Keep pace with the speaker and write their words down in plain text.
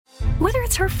Whether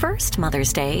it's her first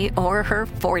Mother's Day or her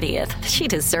 40th, she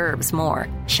deserves more.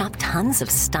 Shop tons of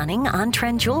stunning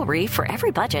on-trend jewelry for every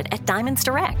budget at Diamonds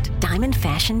Direct. Diamond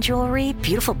fashion jewelry,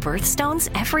 beautiful birthstones,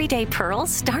 everyday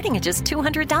pearls starting at just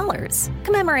 $200.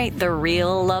 Commemorate the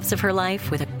real loves of her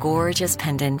life with a gorgeous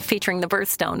pendant featuring the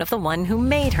birthstone of the one who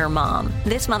made her mom.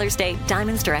 This Mother's Day,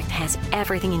 Diamonds Direct has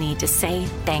everything you need to say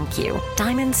thank you.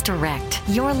 Diamonds Direct.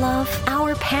 Your love,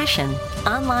 our passion.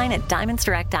 Online at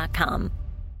diamondsdirect.com.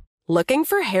 Looking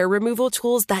for hair removal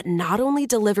tools that not only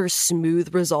deliver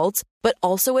smooth results, but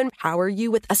also empower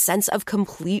you with a sense of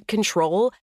complete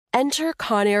control? Enter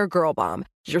Conair Girl Bomb,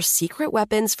 your secret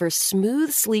weapons for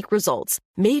smooth, sleek results,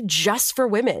 made just for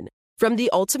women. From the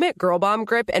ultimate Girl Bomb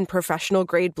grip and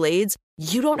professional-grade blades,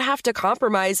 you don't have to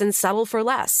compromise and settle for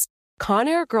less.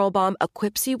 Conair Girl Bomb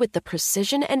equips you with the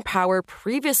precision and power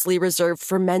previously reserved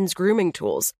for men's grooming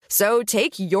tools. So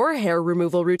take your hair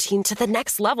removal routine to the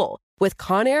next level with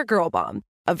Conair Girl Bomb.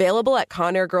 Available at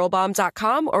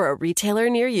ConairGirlBomb.com or a retailer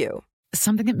near you.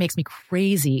 Something that makes me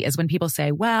crazy is when people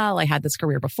say, well, I had this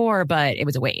career before, but it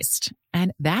was a waste.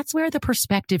 And that's where the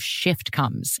perspective shift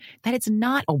comes, that it's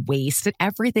not a waste, that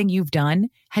everything you've done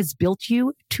has built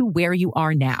you to where you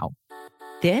are now.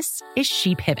 This is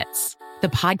She Pivots, the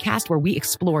podcast where we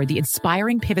explore the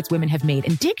inspiring pivots women have made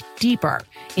and dig deeper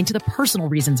into the personal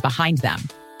reasons behind them.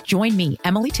 Join me,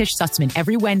 Emily Tish Sussman,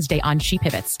 every Wednesday on She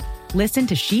Pivots. Listen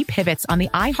to She Pivots on the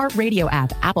iHeartRadio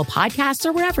app, Apple Podcasts,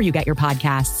 or wherever you get your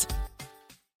podcasts.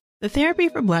 The Therapy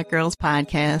for Black Girls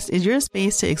podcast is your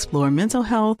space to explore mental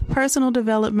health, personal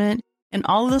development, and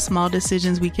all of the small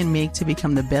decisions we can make to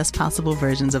become the best possible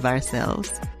versions of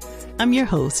ourselves. I'm your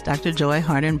host, Dr. Joy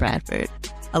Harden Bradford,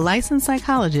 a licensed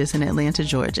psychologist in Atlanta,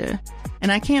 Georgia,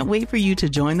 and I can't wait for you to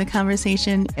join the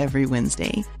conversation every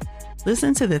Wednesday.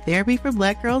 Listen to the Therapy for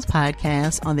Black Girls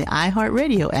podcast on the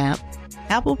iHeartRadio app,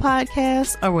 Apple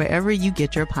Podcasts, or wherever you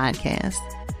get your podcasts.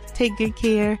 Take good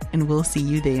care, and we'll see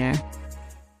you there.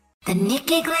 The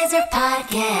Nikki Glazer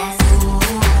Podcast.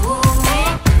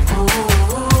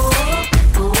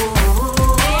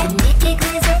 The Nikki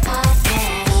Glazer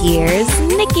Podcast. Here's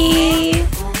Nikki.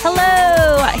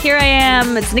 Hello, here I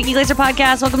am. It's Nikki Glazer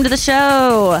Podcast. Welcome to the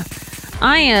show.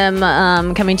 I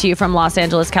am coming to you from Los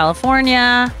Angeles,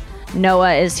 California.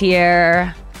 Noah is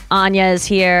here. Anya is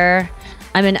here.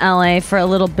 I'm in LA for a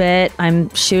little bit. I'm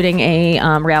shooting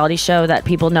a reality show that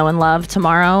people know and love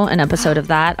tomorrow, an episode of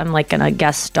that. I'm like gonna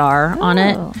guest star on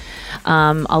it.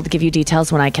 I'll give you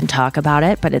details when I can talk about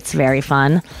it, but it's very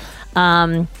fun.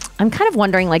 I'm kind of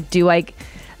wondering, like,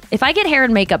 if I get hair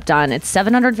and makeup done, it's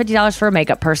 $750 for a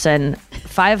makeup person,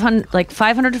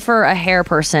 $500 for a hair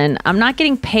person. I'm not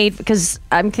getting paid because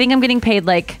I'm getting paid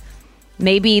like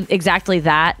maybe exactly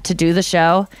that to do the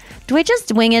show. Do I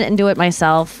just wing it and do it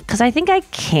myself? Because I think I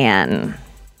can.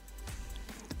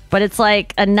 But it's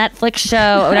like a Netflix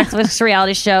show, a Netflix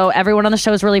reality show. Everyone on the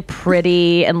show is really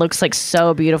pretty and looks like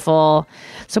so beautiful.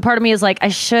 So part of me is like, I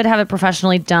should have it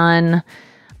professionally done.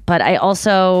 But I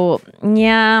also,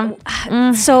 Because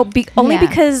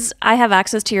I have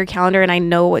access to your calendar and I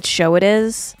know what show it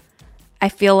is, I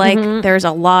feel like there's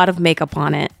a lot of makeup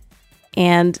on it.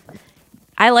 And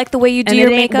I like the way you do your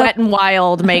makeup. Wet and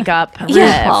Wild makeup. From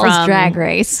Drag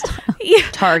Race.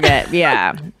 Target,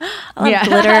 yeah.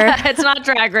 Glitter. It's not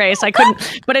Drag Race. I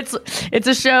couldn't, but it's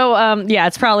a show.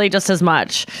 It's probably just as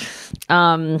much.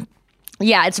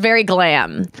 It's very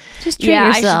glam. Just treat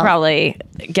yourself. I should probably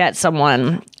get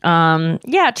someone.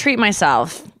 Treat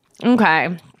myself.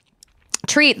 Okay.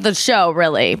 Treat the show,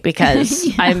 really, because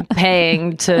I'm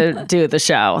paying to do the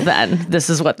show. Then this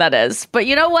is what that is. But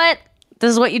you know what? This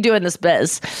is what you do in this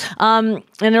biz. And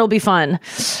it'll be fun.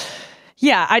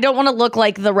 Yeah, I don't want to look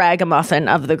like the ragamuffin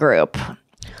of the group.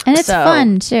 And it's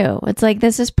fun, too. It's like,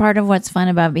 this is part of what's fun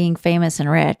about being famous and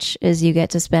rich, is you get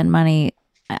to spend money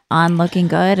on looking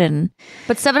good.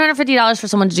 But $750 for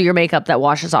someone to do your makeup that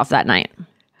washes off that night.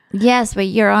 Yes, but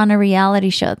you're on a reality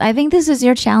show. I think this is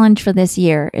your challenge for this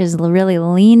year, is really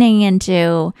leaning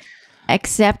into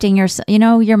accepting yourself. You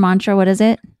know, your mantra, what is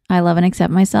it? I love and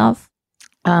accept myself.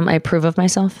 I approve of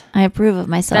myself. I approve of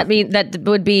myself. That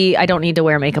would be, I don't need to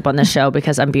wear makeup on this show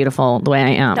because I'm beautiful the way I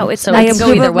am. No, it's so I it can go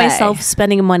approve either of way. myself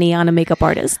spending money on a makeup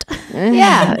artist.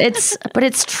 Yeah,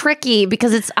 it's tricky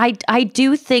because I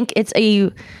do think it's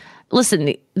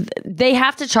listen, they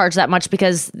have to charge that much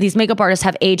because these makeup artists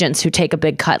have agents who take a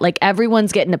big cut. Like,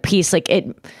 everyone's getting a piece.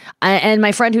 And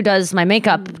my friend who does my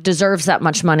makeup deserves that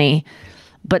much money.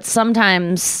 But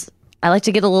sometimes I like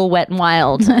to get a little wet and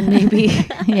wild and maybe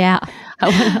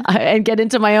and get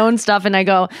into my own stuff. And I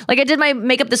go, like, I did my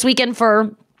makeup this weekend for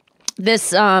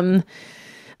this the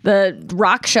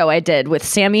rock show I did with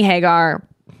Sammy Hagar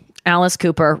Alice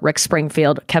Cooper, Rick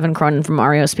Springfield, Kevin Cronin from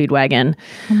REO Speedwagon.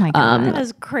 Oh my God. That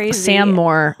is crazy. Sam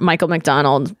Moore, Michael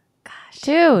McDonald,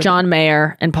 Dude. John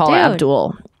Mayer, and Paula Dude.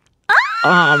 Abdul.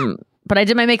 But I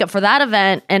did my makeup for that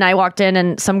event, and I walked in,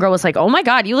 and some girl was like, "Oh my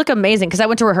God, you look amazing!" Because I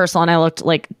went to rehearsal and I looked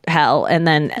like hell, and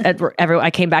then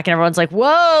I came back and everyone's like,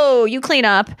 "Whoa, you clean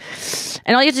up!"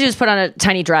 And all you have to do is put on a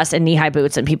tiny dress and knee-high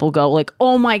boots, and people go like,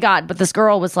 "Oh my God!" But this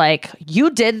girl was like, "You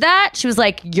did that?" She was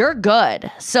like, "You're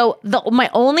good." So my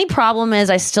only problem is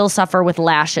I still suffer with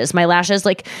lashes. My lashes,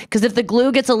 like, because if the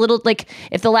glue gets a little, like,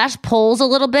 if the lash pulls a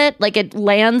little bit, like it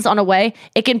lands on a way,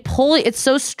 it can pull. It's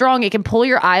so strong, it can pull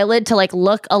your eyelid to like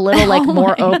look a little like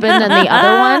more open than the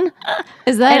other one.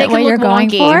 Is that And it what can you're look going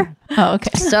wonky. for? Oh,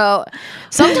 okay. So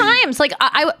sometimes, like,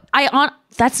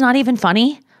 that's not even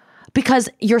funny because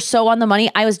you're so on the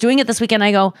money. I was doing it this weekend.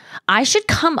 I go, I should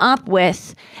come up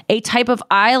with a type of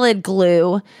eyelid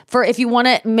glue for if you want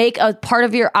to make a part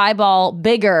of your eyeball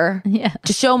bigger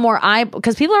to show more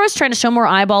because people are always trying to show more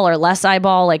eyeball or less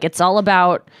eyeball. Like, it's all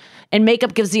about. And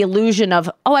makeup gives the illusion of,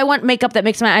 oh, I want makeup that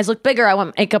makes my eyes look bigger. I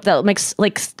want makeup that makes,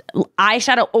 like,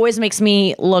 eyeshadow always makes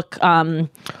me look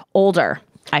older,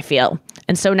 I feel.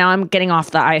 And so now I'm getting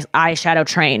off the eyeshadow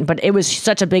train. But it was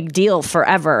such a big deal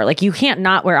forever. Like, you can't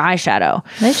not wear eyeshadow.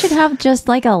 They should have just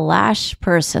like a lash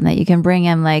person that you can bring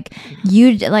in, like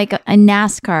like a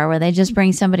NASCAR where they just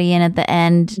bring somebody in at the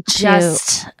end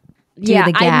to Yeah,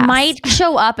 the gas. I might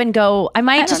show up and go, I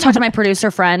might just talk to my producer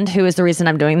friend, who is the reason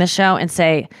I'm doing this show, and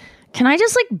say, can I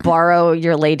just like borrow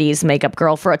your lady's makeup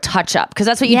girl for a touch up? Because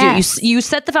that's what you Yes. do. You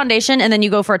set the foundation and then you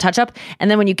go for a touch up.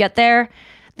 And then when you get there,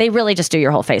 they really just do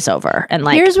your whole face over. And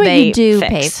like, Here's what they you do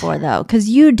fix. pay for though, because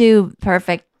you do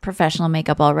perfect professional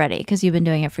makeup already, because you've been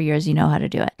doing it for years. You know how to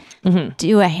do it. Mm-hmm.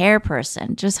 Do a hair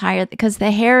person. Just hire, because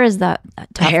the hair is the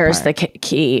tough Hair is part. the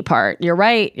key part. You're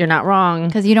right. You're not wrong.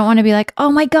 Because you don't want to be like, oh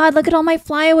my God, look at all my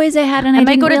flyaways I had, and I I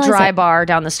might didn't go to realize Dry it. Bar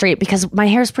down the street because my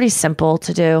hair is pretty simple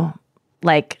to do.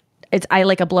 Like, I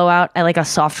like a blowout. I like a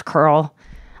soft curl.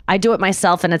 I do it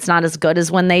myself, and it's not as good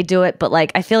as when they do it. But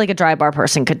like, I feel like a Dry Bar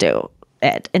person could do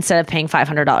it instead of paying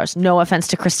 $500. No offense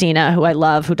to Christina, who I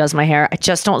love, who does my hair. I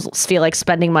just don't feel like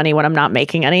spending money when I'm not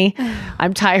making any.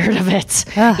 I'm tired of it.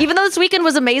 Even though this weekend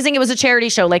was amazing, it was a charity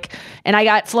show. Like, and I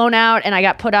got flown out and I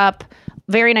got put up.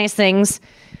 Very nice things.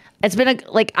 It's been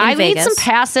I need Vegas. some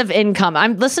passive income.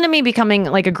 Listen to me becoming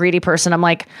like a greedy person. I'm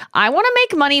like, I want to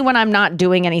make money when I'm not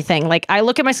doing anything. Like, I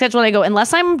look at my schedule and I go,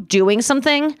 unless I'm doing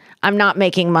something, I'm not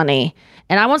making money.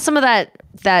 And I want some of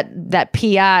that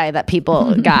PI that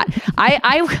people got.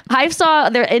 I saw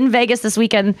there in Vegas this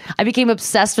weekend. I became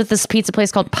obsessed with this pizza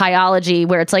place called Pieology,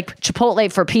 where it's like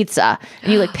Chipotle for pizza,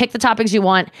 and you like pick the toppings you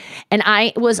want. And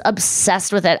I was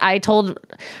obsessed with it. I told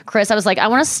Chris, I was like, I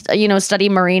want to study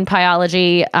marine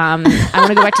biology. I want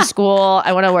to go back to school.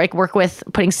 I want to work with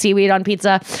putting seaweed on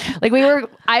pizza. Like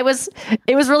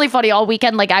it was really funny all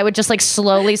weekend. Like, I would just like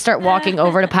slowly start walking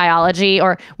over to Pieology,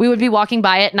 or we would be walking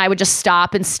by it and I would just stop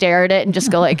and stare at it and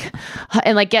just go like,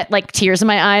 and like get like tears in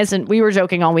my eyes. And we were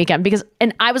joking all weekend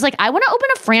and I was like, I want to open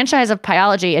a franchise of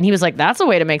Pieology. And he was like, that's a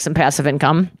way to make some passive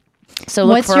income. So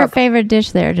look What's your favorite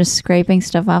dish there? Just scraping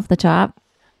stuff off the top?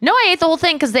 No, I ate the whole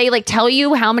thing because they like tell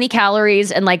you how many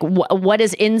calories and like what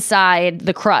is inside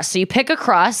the crust. So you pick a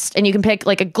crust and you can pick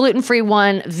like a gluten-free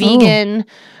one, vegan,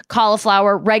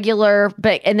 cauliflower, regular,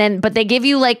 but they give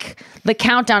you like the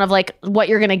countdown of like what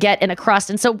you're gonna get in a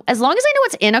crust. And so as long as I know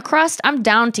what's in a crust, I'm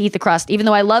down to eat the crust, even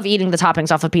though I love eating the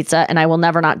toppings off of pizza and I will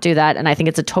never not do that. And I think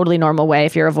it's a totally normal way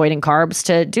if you're avoiding carbs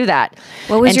to do that.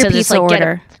 What was And your to just, pizza like, get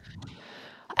order?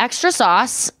 extra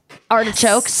sauce,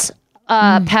 artichokes,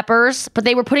 peppers, but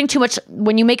they were putting too much.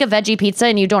 When you make a veggie pizza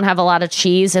and you don't have a lot of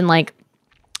cheese and like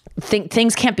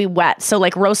things can't be wet. So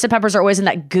like roasted peppers are always in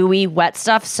that gooey wet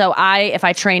stuff. So if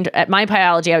I trained at my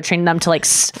Pieology, I would train them to like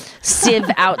sieve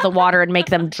out the water and make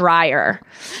them drier.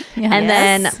 And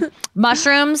then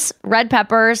mushrooms, red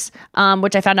peppers,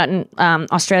 which I found out in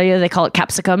Australia, they call it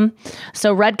capsicum.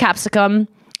 So red capsicum,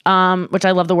 which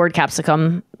I love the word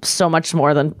capsicum so much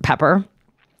more than pepper.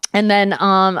 And then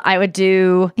I would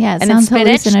do Yeah, it and then sounds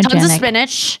spinach, tons of hallucinogenic.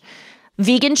 spinach,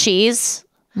 vegan cheese,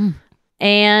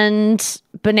 and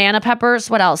banana peppers.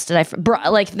 What else did I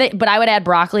but I would add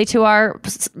broccoli to our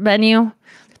menu.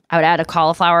 I would add a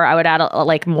cauliflower. I would add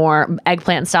like more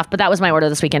eggplant and stuff. But that was my order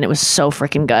this weekend. It was so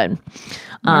freaking good.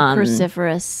 More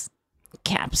cruciferous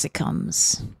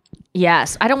capsicums.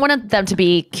 Yes, I don't want them to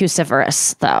be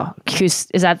cruciferous though.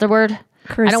 Is that the word?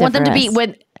 I don't want them to be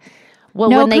Cruciferous.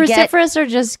 when they get cruciferous are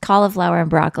just cauliflower and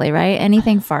broccoli, right?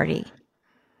 Anything farty.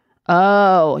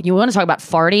 Oh, you want to talk about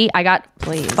farty? I got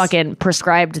fucking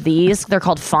prescribed these. They're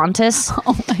called Fontus.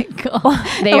 Oh my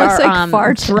god, They It looks are like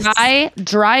Fartus.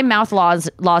 dry mouth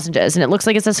lozenges, and it looks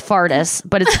like it says Fartus,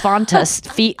 but it's Fontus,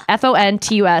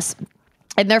 Fontus,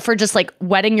 and they're for just like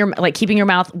wetting your, like keeping your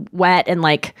mouth wet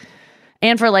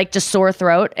and for like just sore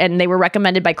throat. And they were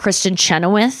recommended by Kristen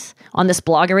Chenoweth on this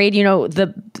blogger read. You know,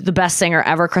 the best singer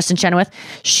ever, Kristen Chenoweth.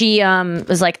 She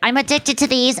was like, I'm addicted to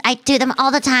these. I do them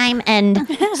all the time. And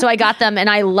so I got them and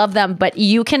I love them, but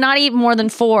you cannot eat more than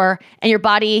 4 and your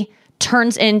body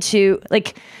turns into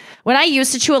like, when I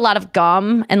used to chew a lot of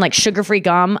gum and like sugar-free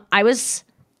gum, I was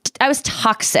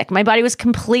toxic. My body was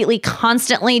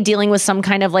constantly dealing with some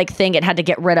kind of like thing it had to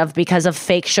get rid of because of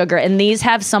fake sugar. And these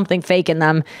have something fake in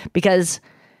them because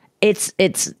it's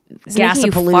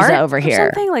Gasapalooza over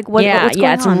here. Something like what's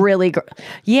going it's on? really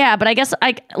yeah, but I guess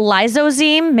like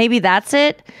Lysozeme, maybe that's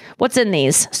it. What's in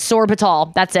these?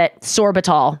 Sorbitol. That's it.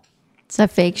 Sorbitol. It's a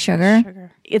fake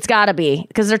sugar. It's got to be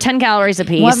because they're 10 calories a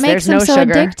piece. What makes There's them no so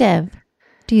sugar. addictive?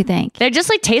 Do you think? They just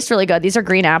like taste really good. These are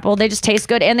green apple. They just taste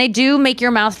good, and they do make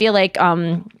your mouth feel like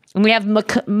we have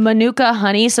Manuka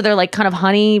honey, so they're like kind of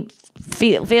honey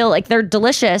feel like they're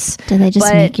delicious. Do they just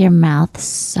but make your mouth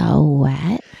so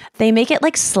wet? They make it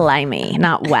like slimy,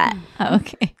 not wet.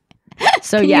 Okay.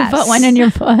 So Can yes, you put one in your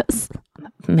puss?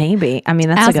 maybe. I mean,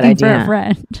 that's Asking a good idea. for a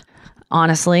friend.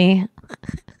 Honestly,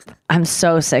 I'm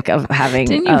so sick of having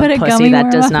Didn't you a put a pussy gummy that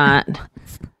worm does on? not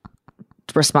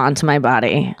respond to my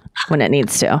body when it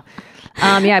needs to.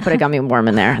 Yeah, I put a gummy worm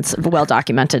in there. It's a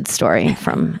well-documented story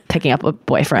from picking up a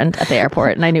boyfriend at the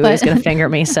airport, and I knew he was going to finger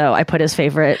me, so I put his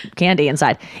favorite candy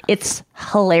inside. It's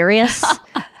hilarious.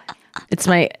 It's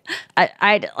my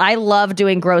I love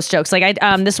doing gross jokes. Like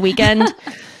this weekend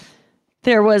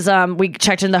there was we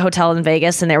checked in the hotel in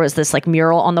Vegas, and there was this like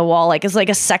mural on the wall, like it's like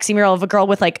a sexy mural of a girl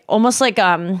with like almost like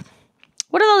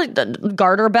what are the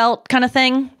garter belt kind of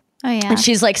thing. Oh yeah. And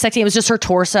she's like sexy. It was just her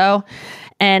torso.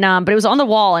 And, but it was on the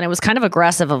wall and it was kind of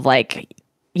aggressive of like,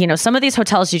 you know, some of these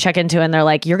hotels you check into and they're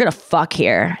like, you're going to fuck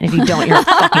here. And if you don't, you're a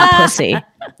fucking pussy.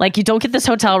 Like you don't get this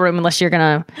hotel room unless you're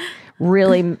going to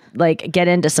really like get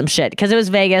into some shit. Cause it was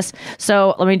Vegas.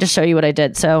 So let me just show you what I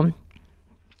did. So,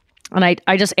 and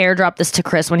I just airdropped this to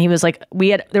Chris when he was like,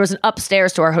 there was an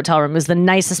upstairs to our hotel room. It was the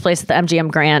nicest place at the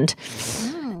MGM Grand.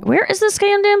 Where is this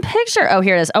goddamn picture? Oh,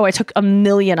 here it is. Oh, I took 1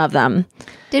 million of them.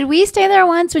 Did we stay there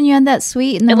once when you had that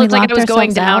suite? And then It looked we like I was locked going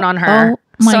ourselves down out? on her. Oh,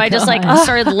 my so I just like God.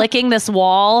 started licking this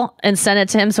wall and sent it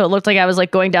to him. So it looked like I was like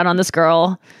going down on this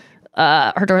girl.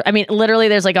 Her door. I mean, literally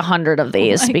there's like 100 of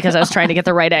these because I was trying to get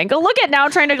the right angle. Look at now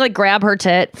I'm trying to like grab her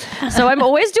tit. So I'm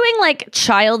always doing like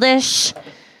childish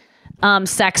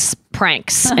sex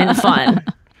pranks and fun.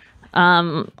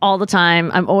 All the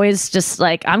time. I'm always just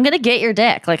like, I'm gonna get your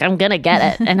dick, like I'm gonna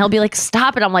get it, and he'll be like,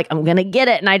 stop it. I'm like, I'm gonna get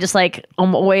it, and I just like,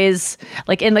 I'm always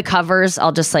like in the covers,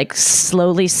 I'll just like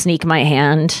slowly sneak my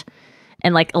hand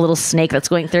and like a little snake that's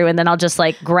going through, and then I'll just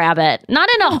like grab it, not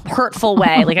in a hurtful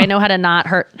way, like I know how to not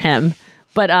hurt him,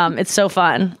 but it's so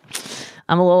fun.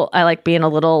 I like being a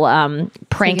little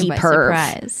pranky Taken by perv.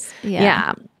 surprise.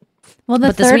 Yeah. Well, the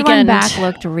But this third one weekend- back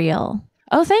looked real.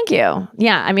 Oh, thank you.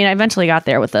 Yeah, I mean, I eventually got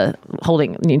there with the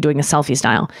doing the selfie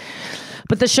style.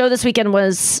 But the show this weekend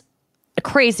was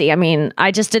crazy. I mean,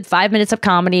 I just did 5 minutes of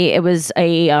comedy. It was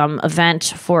a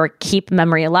event for Keep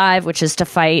Memory Alive, which is to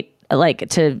fight, like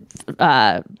to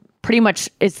pretty much,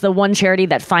 it's the one charity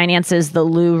that finances the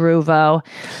Lou Ruvo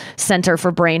Center for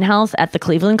Brain Health at the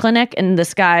Cleveland Clinic. And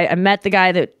this guy, I met the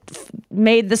guy that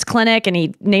made this clinic, and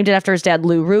he named it after his dad,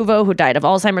 Lou Ruvo, who died of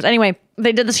Alzheimer's. Anyway,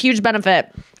 they did this huge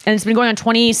benefit, and it's been going on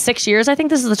 26 years. I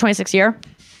think this is the 26th year.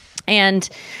 And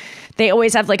they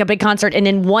always have like a big concert, and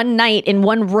in one night, in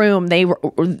one room, they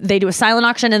do a silent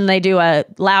auction and they do a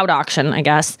loud auction, I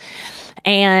guess.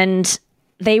 And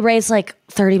they raise like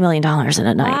 $30 million in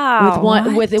a night.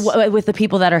 Wow. with the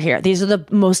people that are here. These are the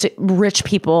most rich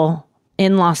people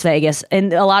in Las Vegas,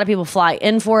 and a lot of people fly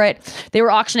in for it. They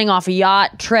were auctioning off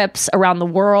yacht trips around the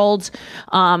world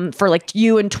for like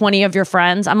you and 20 of your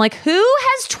friends. I'm like, who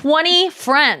has 20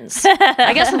 friends?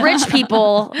 I guess rich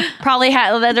people probably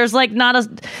have. There's like not a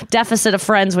deficit of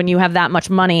friends when you have that much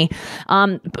money.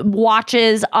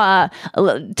 Watches,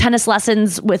 tennis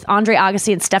lessons with Andre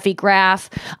Agassi and Steffi Graf.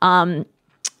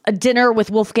 A dinner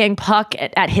with Wolfgang Puck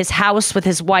at his house with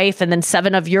his wife, and then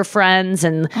 7 of your friends,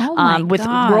 and with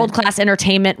God. world-class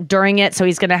entertainment during it. So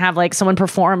he's going to have like someone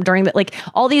perform during the, like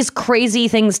all these crazy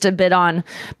things to bid on.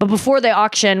 But before the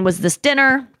auction was this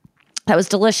dinner that was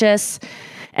delicious.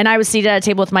 And I was seated at a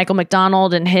table with Michael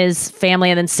McDonald and his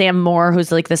family, and then Sam Moore,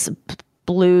 who's like this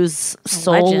blues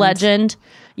soul legend.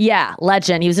 Yeah,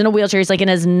 legend. He was in a wheelchair. He's like in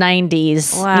his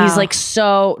 90s. Wow. He's like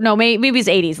maybe his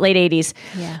 80s, late 80s.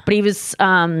 Yeah. But he was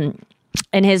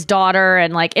and his daughter,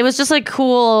 and like it was just like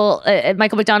cool.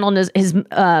 Michael McDonald is his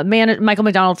Michael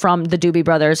McDonald from the Doobie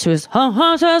Brothers, who's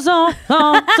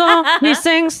he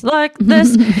sings like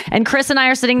this. And Chris and I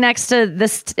are sitting next to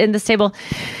this table,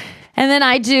 and then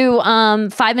I do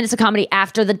 5 minutes of comedy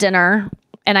after the dinner.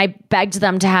 And I begged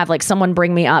them to have like someone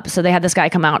bring me up. So they had this guy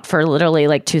come out for literally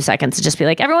like 2 seconds to just be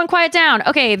like, everyone quiet down.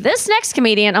 Okay, this next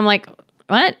comedian. I'm like,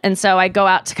 what? And so I go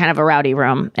out to kind of a rowdy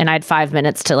room, and I had 5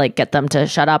 minutes to like get them to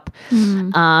shut up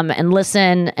and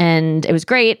listen. And it was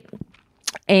great.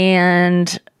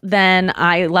 And then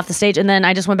I left the stage, and then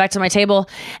I just went back to my table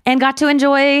and got to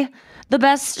enjoy the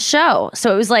best show.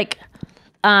 So it was like,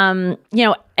 and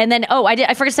then,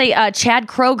 I forgot to say, Chad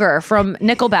Kroeger from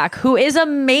Nickelback, who is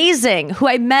amazing, who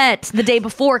I met the day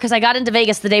before, because I got into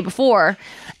Vegas the day before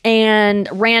and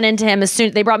ran into him as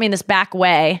soon. They brought me in this back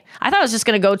way. I thought I was just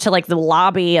going to go to like the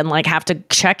lobby and like have to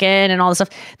check in and all this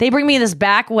stuff. They bring me in this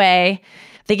back way.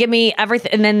 They give me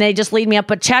everything, and then they just lead me up.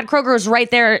 But Chad Kroeger was right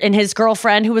there, and his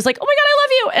girlfriend, who was like, "Oh my God, I love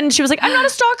you," and she was like, "I'm not a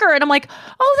stalker," and I'm like,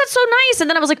 "Oh, that's so nice." And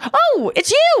then I was like, "Oh,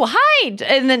 it's you, hi!"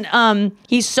 And then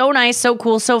he's so nice, so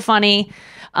cool, so funny.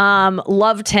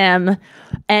 Loved him.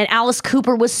 And Alice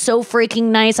Cooper was so freaking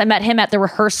nice. I met him at the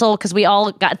rehearsal because we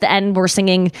all got at the end, we're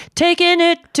singing "Taking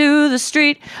It to the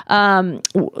Street"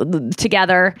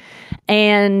 together.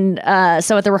 And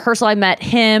so at the rehearsal, I met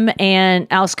him and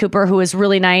Alice Cooper, who was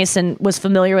really nice and was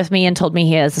familiar with me and told me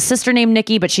he has a sister named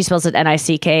Nikki, but she spells it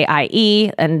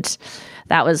Nickie. And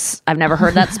that was, I've never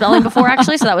heard that spelling before,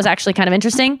 actually. So that was actually kind of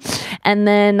interesting. And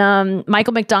then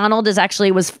Michael McDonald was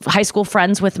high school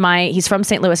friends with he's from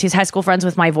St. Louis. He's high school friends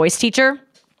with my voice teacher,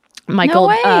 Michael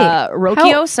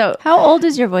Rocchio. How old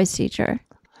is your voice teacher?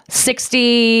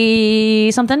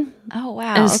 60 something. Oh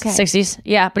wow. In his okay. 60s.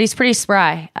 Yeah, but he's pretty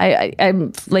spry.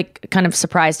 I'm like kind of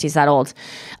surprised he's that old.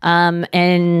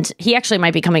 And he actually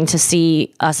might be coming to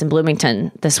see us in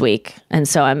Bloomington this week. And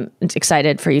so I'm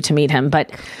excited for you to meet him.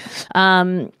 But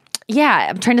yeah,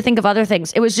 I'm trying to think of other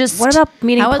things. It was just, what about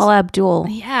meeting Paula Abdul?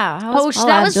 Yeah. that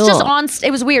was just on.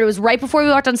 It was weird. It was right before we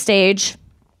walked on stage.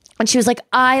 And she was like,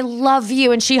 "I love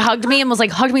you." And she hugged me and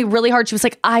hugged me really hard. She was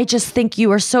like, "I just think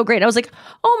you are so great." And I was like,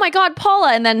 "Oh my God,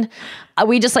 Paula." And then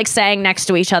we just like sang next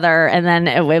to each other, and then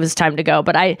it was time to go.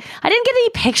 But I didn't get any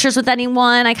pictures with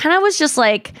anyone. I kind of was just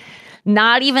like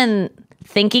not even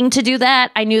thinking to do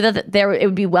that. I knew that it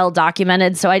would be well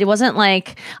documented. So I wasn't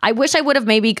like, I wish I would have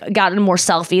maybe gotten more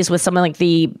selfies with someone like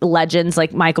the legends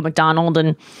like Michael McDonald.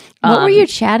 And what were you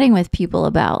chatting with people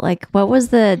about? Like, what was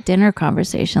the dinner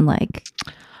conversation like?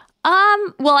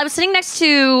 Well, I was sitting next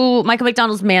to Michael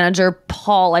McDonald's manager,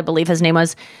 Paul, I believe his name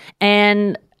was,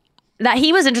 and that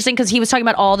he was interesting because he was talking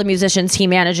about all the musicians he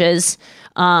manages,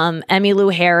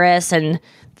 Emmylou Harris and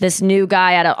this new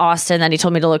guy out of Austin that he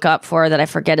told me to look up for that I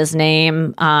forget his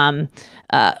name.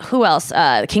 Who else?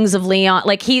 Kings of Leon.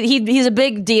 Like he's a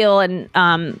big deal and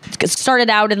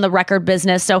started out in the record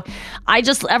business. So I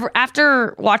just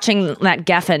after watching that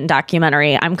Geffen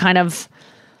documentary, I'm kind of,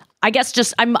 I guess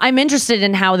just I'm interested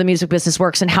in how the music business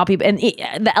works and how people, and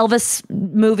the Elvis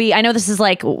movie. I know this is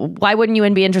like, why wouldn't you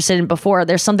be interested in before?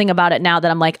 There's something about it now that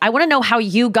I'm like, I want to know how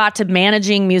you got to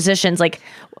managing musicians, like,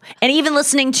 and even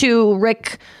listening to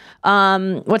Rick,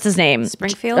 what's his name?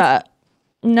 Springfield?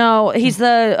 No, he's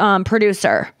the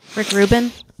producer. Rick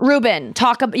Rubin?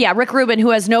 Rick Rubin,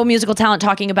 who has no musical talent,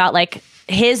 talking about like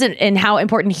his and how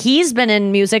important he's been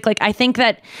in music. Like, I think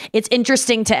that it's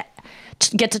interesting to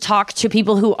get to talk to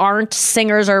people who aren't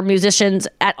singers or musicians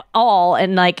at all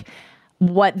and like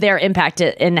what their impact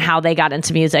and how they got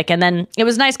into music. And then it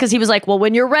was nice because he was like, well,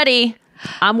 when you're ready,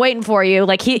 I'm waiting for you.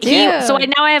 Like so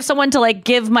now I have someone to like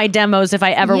give my demos if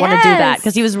I ever want to do that.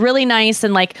 Because he was really nice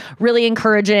and like really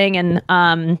encouraging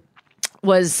and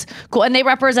was cool. And they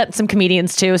represent some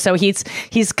comedians too. So he's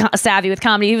savvy with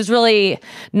comedy. He was really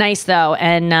nice though.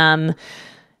 And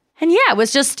yeah, it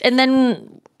was just, and then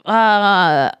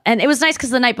and it was nice because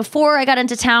the night before I got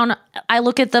into town, I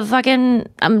look at the fucking,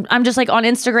 I'm just like on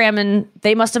Instagram and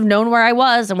they must have known where I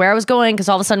was and where I was going because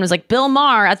all of a sudden it was like Bill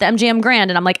Maher at the MGM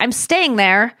Grand and I'm like, I'm staying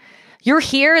there. You're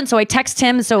here. And so I text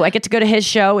him. So I get to go to his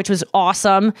show, which was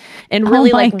awesome and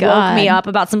really woke me up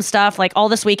about some stuff. Like all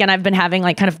this weekend I've been having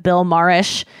like kind of Bill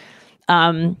Maher-ish.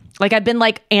 Like I've been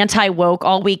like anti-woke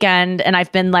all weekend and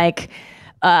I've been like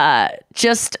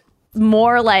just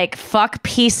more like fuck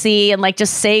PC and like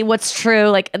just say what's true.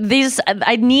 Like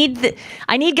I need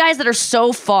guys that are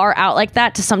so far out like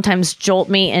that to sometimes jolt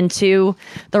me into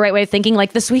the right way of thinking.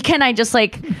 Like this weekend I just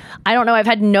like, I don't know, I've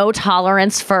had no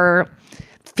tolerance for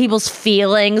people's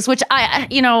feelings, which I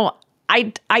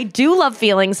do love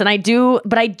feelings, but I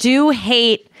do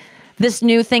hate this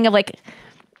new thing of like,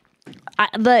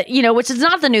 which is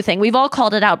not the new thing. We've all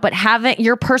called it out, but having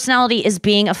your personality is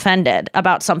being offended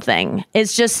about something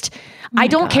is just, I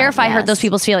don't care if I hurt those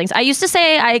people's feelings. I used to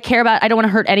say I don't want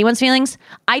to hurt anyone's feelings.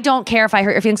 I don't care if I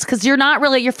hurt your feelings because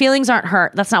your feelings aren't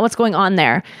hurt. That's not what's going on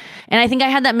there. And I think I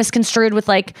had that misconstrued with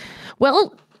like,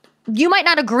 well, you might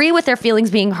not agree with their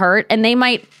feelings being hurt and they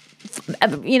might,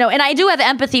 and I do have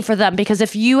empathy for them because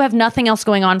if you have nothing else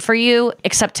going on for you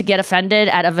except to get offended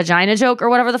at a vagina joke or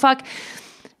whatever the fuck,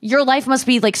 your life must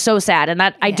be like so sad. And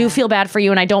that I do feel bad for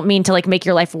you. And I don't mean to like make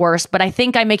your life worse, but I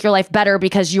think I make your life better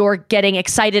because you're getting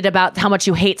excited about how much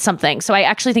you hate something. So I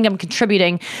actually think I'm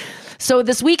contributing. So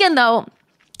this weekend though,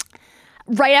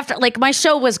 right after, like my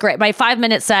show was great. My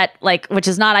 5-minute set, like, which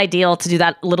is not ideal to do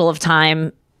that little of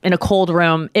time in a cold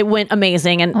room. It went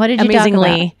amazing. And what did you amazingly,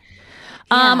 talk about?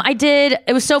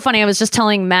 It was so funny. I was just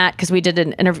telling Matt, because we did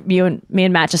an interview and me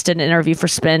and Matt just did an interview for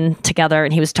Spin together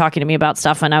and he was talking to me about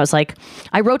stuff. And I was like,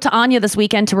 I wrote to Anya this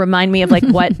weekend to remind me of like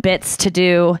what bits to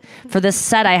do for this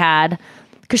set I had.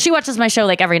 Cause she watches my show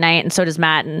like every night and so does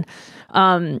Matt.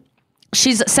 And,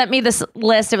 she's sent me this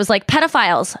list. It was like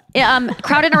pedophiles,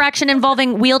 crowd interaction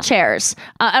involving wheelchairs.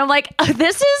 And I'm like,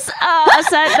 this is a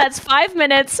set that's 5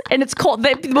 minutes and it's cold.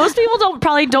 Most people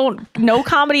probably don't know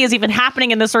comedy is even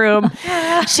happening in this room.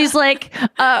 She's like,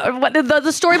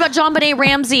 the story about JonBenet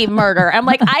Ramsey murder. I'm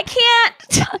like, I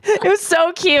can't. It was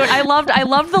so cute. I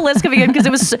loved the list coming in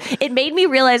because it made me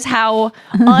realize how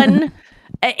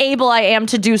able I am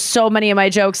to do so many of my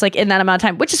jokes like in that amount of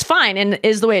time, which is fine and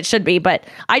is the way it should be. But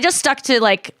I just stuck to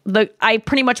like I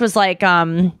pretty much was like,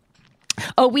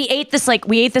 we ate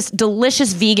this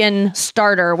delicious vegan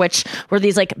starter, which were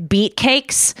these like beet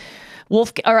cakes.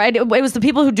 It was the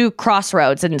people who do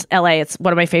Crossroads in LA. It's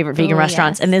one of my favorite vegan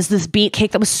restaurants. Yes. And there's this beet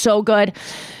cake that was so good.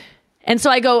 And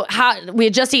so I go, we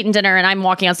had just eaten dinner and I'm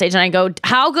walking on stage and I go,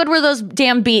 how good were those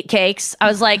damn beet cakes? I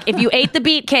was like, if you ate the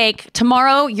beet cake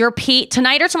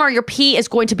tonight or tomorrow, your pee is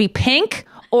going to be pink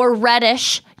or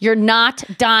reddish. You're not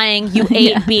dying. You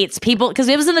ate beets. People, because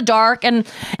it was in the dark and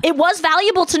it was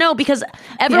valuable to know because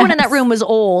everyone in that room was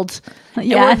old.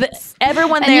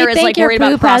 Everyone there is like worried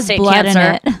about prostate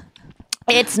cancer.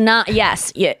 It's not,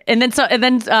 yes. Yeah. And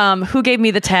then who gave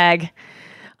me the tag?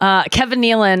 Kevin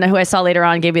Nealon, who I saw later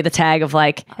on, gave me the tag of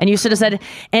like, and you should have said,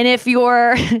 and if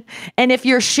your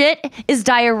shit is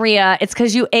diarrhea, it's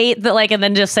because you ate the like, and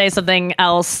then just say something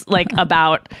else like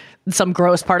about some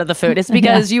gross part of the food. It's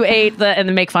because you ate and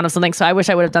then make fun of something. So I wish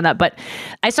I would have done that, but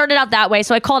I started out that way.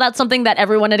 So I called out something that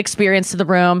everyone had experienced to the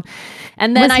room,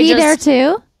 and then was he there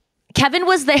too? Kevin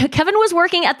was there. Kevin was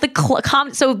working at the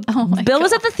Bill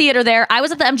was at the theater there. I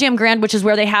was at the MGM Grand, which is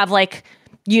where they have like,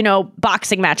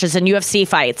 boxing matches and UFC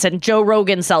fights and Joe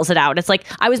Rogan sells it out. It's like,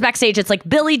 I was backstage. It's like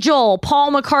Billy Joel,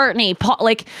 Paul McCartney,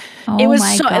 it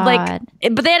was so God. Like,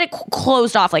 but they had it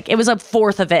closed off. Like it was a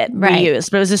fourth of it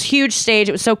reused, but it was this huge stage.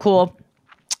 It was so cool.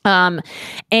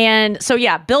 And so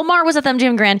yeah, Bill Maher was at the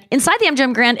MGM Grand. Inside the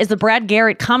MGM Grand is the Brad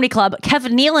Garrett Comedy Club.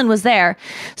 Kevin Nealon was there.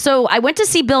 So I went to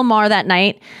see Bill Maher that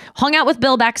night, hung out with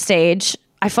Bill backstage.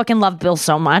 I fucking love Bill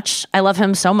so much. I love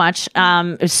him so much.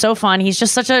 It was so fun. He's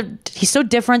just he's so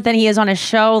different than he is on his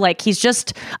show. Like he's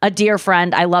just a dear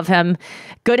friend. I love him.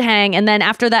 Good hang. And then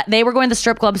after that, they were going to the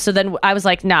strip club. So then I was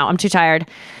like, no, I'm too tired.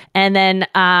 And then,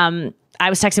 I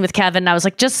was texting with Kevin and I was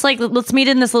like, just like, let's meet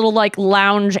in this little like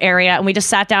lounge area. And we just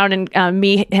sat down and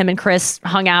him and Chris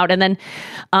hung out and then,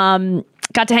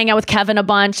 got to hang out with Kevin a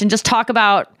bunch and just talk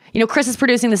about, Chris is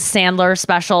producing this Sandler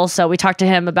special. So we talked to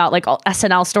him about like all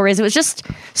SNL stories. It was just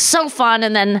so fun.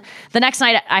 And then the next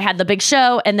night I had the big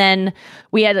show and then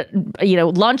we had,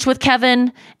 lunch with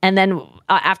Kevin. And then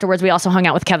afterwards we also hung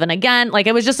out with Kevin again. Like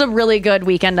it was just a really good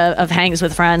weekend of hangs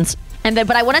with friends. And then,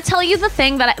 but I want to tell you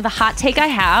the hot take I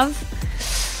have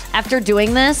after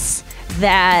doing this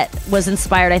that was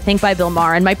inspired, I think, by Bill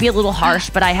Maher and might be a little harsh,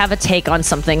 but I have a take on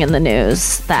something in the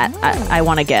news that I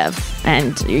want to give,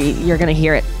 and you're going to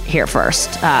hear it here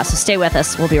first. So stay with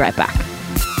us. We'll be right back.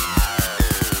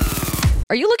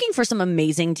 Are you looking for some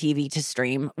amazing TV to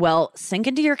stream? Well, sink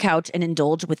into your couch and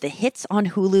indulge with the hits on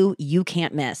Hulu you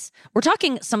can't miss. We're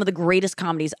talking some of the greatest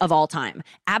comedies of all time.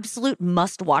 Absolute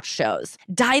must-watch shows.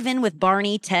 Dive in with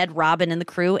Barney, Ted, Robin, and the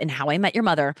crew in How I Met Your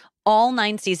Mother, All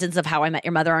 9 seasons of How I Met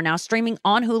Your Mother are now streaming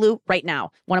on Hulu right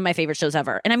now. One of my favorite shows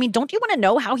ever. And I mean, don't you want to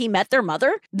know how he met their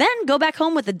mother? Then go back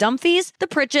home with the Dumfies, the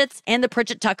Pritchetts, and the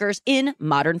Pritchett Tuckers in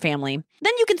Modern Family.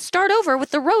 Then you can start over with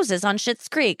the Roses on Schitt's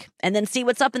Creek, and then see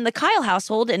what's up in the Kyle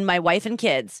household in My Wife and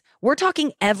Kids. We're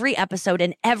talking every episode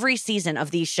and every season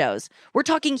of these shows. We're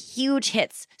talking huge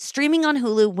hits, streaming on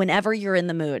Hulu whenever you're in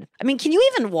the mood. I mean, can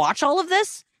you even watch all of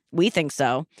this? We think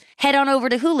so. Head on over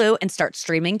to Hulu and start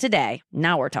streaming today.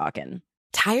 Now we're talking.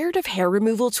 Tired of hair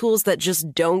removal tools that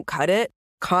just don't cut it?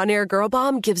 Conair Girl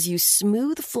Bomb gives you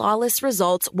smooth, flawless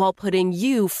results while putting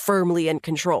you firmly in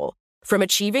control. From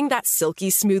achieving that silky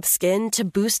smooth skin to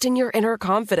boosting your inner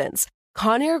confidence,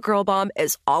 Conair Girl Bomb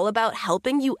is all about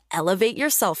helping you elevate your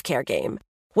self-care game.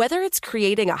 Whether it's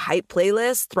creating a hype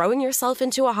playlist, throwing yourself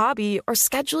into a hobby, or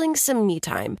scheduling some me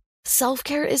time,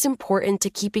 self-care is important to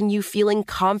keeping you feeling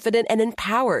confident and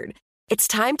empowered. It's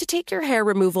time to take your hair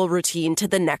removal routine to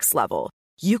the next level.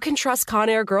 You can trust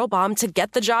Conair Girl Bomb to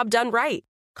get the job done right.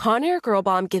 Conair Girl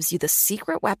Bomb gives you the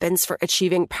secret weapons for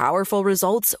achieving powerful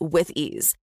results with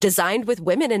ease. Designed with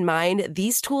women in mind,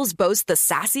 these tools boast the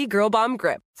sassy Girl Bomb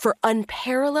grip for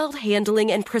unparalleled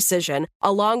handling and precision,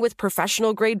 along with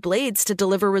professional-grade blades to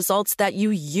deliver results that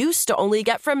you used to only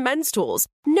get from men's tools.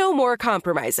 No more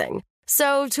compromising.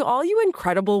 So, to all you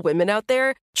incredible women out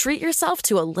there, treat yourself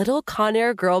to a little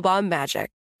Conair Girl Bomb magic.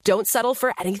 Don't settle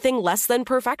for anything less than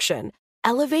perfection.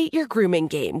 Elevate your grooming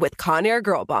game with Conair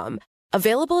Girl Bomb.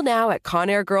 Available now at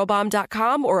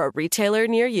ConairGirlBomb.com or a retailer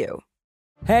near you.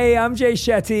 Hey, I'm Jay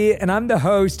Shetty, and I'm the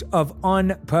host of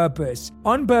On Purpose.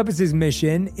 On Purpose's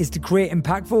mission is to create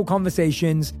impactful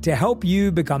conversations to help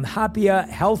you become happier,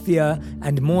 healthier,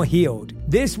 and more healed.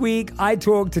 This week, I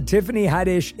talked to Tiffany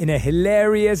Haddish in a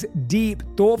hilarious, deep,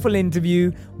 thoughtful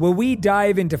interview where we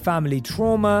dive into family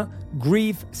trauma,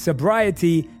 grief,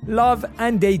 sobriety, love,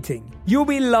 and dating. You'll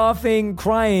be laughing,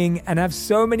 crying, and have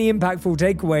so many impactful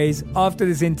takeaways after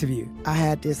this interview. I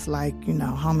had this,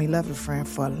 homie lover friend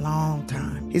for a long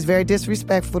time. He's very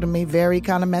disrespectful to me, very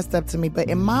kind of messed up to me. But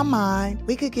in my mind,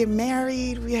 we could get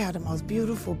married. We had the most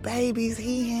beautiful babies.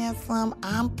 He handsome.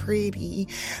 I'm pretty.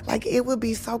 It would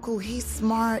be so cool. He's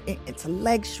smart and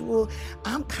intellectual.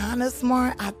 I'm kind of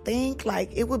smart, I think.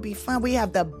 It would be fun. We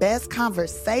have the best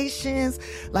conversations.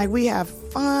 We have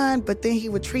fun. But then he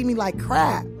would treat me like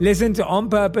crap. Listen to On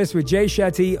Purpose with Jay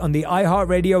Shetty on the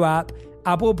iHeartRadio app,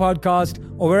 Apple Podcast,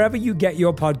 or wherever you get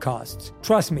your podcasts.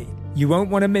 Trust me, you won't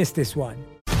want to miss this one.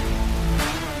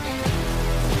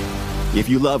 If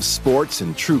you love sports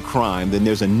and true crime, then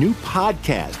there's a new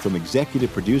podcast from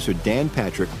executive producer Dan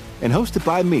Patrick and hosted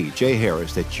by me, Jay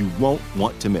Harris, that you won't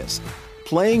want to miss.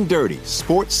 Playing Dirty: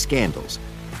 Sports Scandals.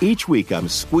 Each week, I'm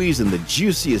squeezing the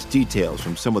juiciest details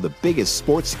from some of the biggest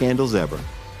sports scandals ever.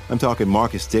 I'm talking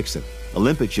Marcus Dixon,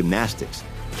 Olympic gymnastics,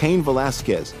 Cain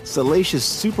Velasquez, salacious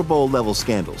Super Bowl-level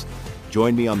scandals.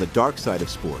 Join me on the dark side of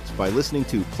sports by listening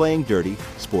to Playing Dirty: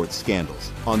 Sports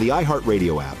Scandals on the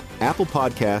iHeartRadio app, Apple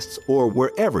Podcasts, or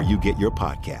wherever you get your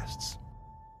podcasts.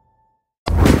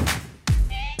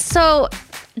 So,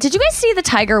 did you guys see the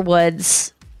Tiger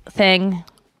Woods thing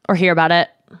or hear about it?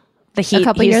 A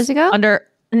couple years ago?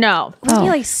 No.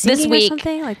 Was he singing this week, or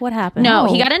something? What happened?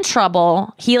 No, he got in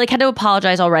trouble. He had to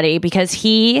apologize already because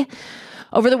he,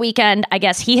 over the weekend, I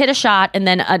guess he hit a shot and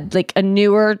then a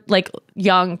newer,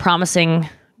 young, promising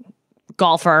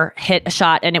golfer hit a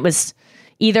shot, and it was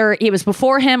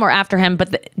before him or after him,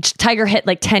 but Tiger hit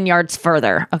 10 yards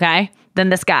further, okay, than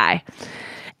this guy.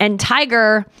 And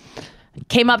Tiger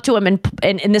came up to him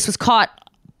and this was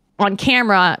caught on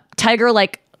camera. Tiger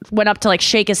went up to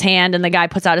shake his hand, and the guy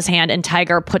puts out his hand, and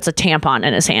Tiger puts a tampon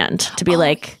in his hand to be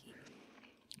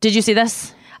did you see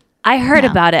this? I heard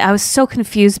about it. I was so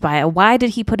confused by it. Why did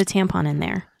he put a tampon in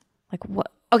there?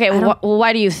 What? Okay, well,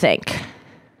 why do you think?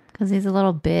 Because he's a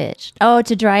little bitch. Oh,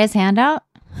 to dry his hand out?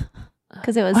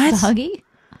 Because it was soggy?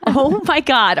 Oh my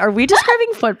God. Are we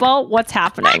describing football? What's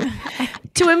happening?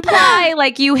 To imply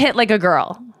you hit a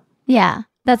girl. Yeah,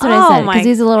 that's what I said. Because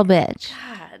he's a little bitch.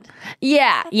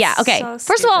 Yeah. Okay. So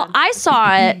First of all, I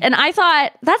saw it and I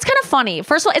thought that's kind of funny.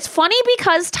 First of all, it's funny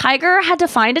because Tiger had to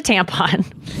find a tampon,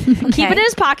 keep it in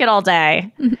his pocket all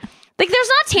day. There's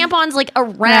not tampons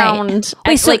around.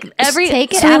 Wait, so every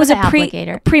take it so out it was of a the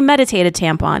applicator. premeditated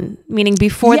tampon, meaning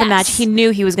before the match he knew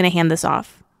he was going to hand this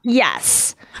off.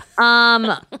 Yes.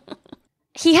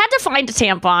 He had to find a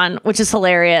tampon, which is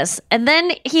hilarious, and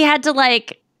then he had to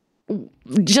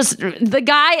just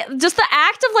the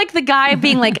act of the guy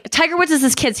being Tiger Woods is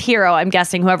this kid's hero, I'm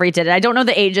guessing, whoever he did it. I don't know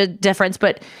the age difference,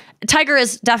 but Tiger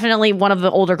is definitely one of the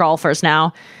older golfers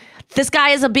now. this guy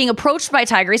is being approached by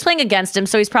Tiger. He's playing against him,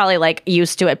 so he's probably like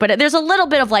used to it. But there's a little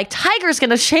bit of like, Tiger's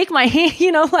gonna shake my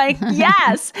hand, like,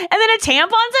 yes. And then a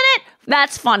tampon's in it.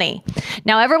 That's funny.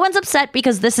 Now everyone's upset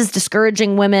because this is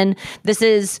discouraging women. This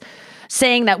is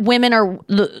saying that women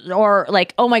are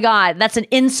like, oh my God, that's an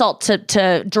insult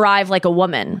to drive like a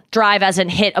woman. Drive as in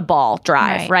hit a ball,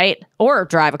 drive, right? Or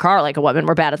drive a car like a woman.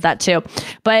 We're bad at that too.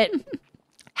 But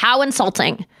how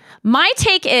insulting. My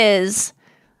take is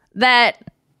that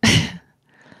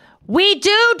we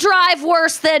do drive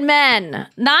worse than men,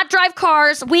 not drive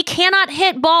cars. We cannot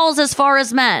hit balls as far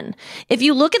as men. If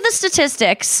you look at the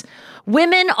statistics,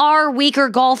 women are weaker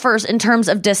golfers in terms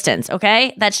of distance,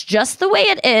 okay? That's just the way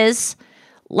it is.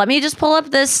 Let me just pull up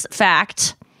this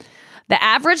fact. The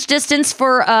average distance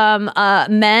for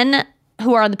men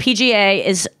who are on the PGA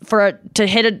is to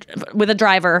hit with a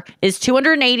driver is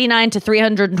 289 to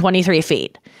 323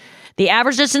 feet. The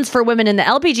average distance for women in the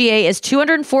LPGA is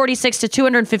 246 to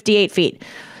 258 feet.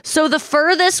 So the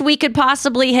furthest we could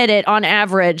possibly hit it on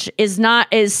average is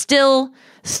still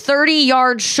 30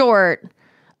 yards short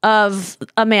of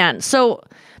a man. So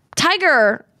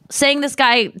Tiger saying this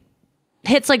guy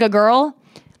hits like a girl,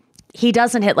 he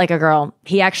doesn't hit like a girl.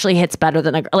 He actually hits better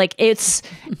than a girl. Like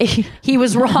he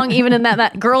was wrong even in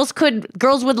that girls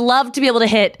would love to be able to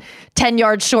hit 10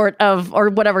 yards short of, or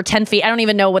whatever, 10 feet. I don't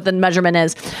even know what the measurement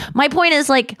is. My point is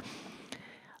like,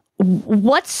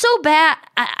 what's so bad?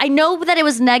 I know that it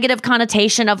was negative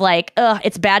connotation of like,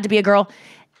 it's bad to be a girl.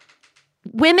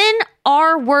 Women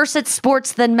are worse at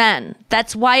sports than men.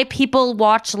 That's why people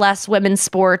watch less women's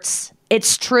sports.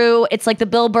 It's true. It's like the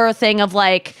Bill Burr thing of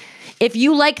like, if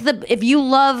you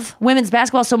love women's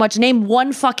basketball so much, name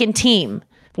one fucking team.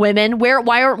 Women,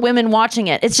 why aren't women watching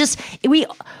it? It's just we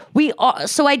are,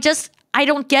 so I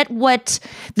don't get what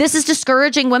this is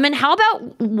discouraging women. How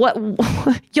about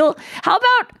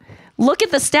look at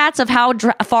the stats of how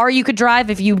far you could drive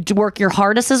if you work your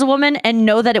hardest as a woman and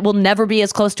know that it will never be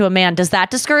as close to a man. Does that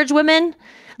discourage women?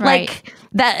 Right. Like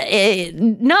that?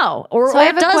 No, or I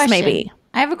have it a does question. maybe.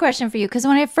 I have a question for you, because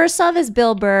when I first saw this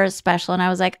Bill Burr special and I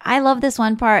was like, I love this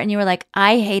one part, and you were like,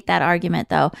 I hate that argument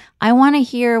though. I want to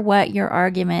hear what your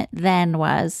argument then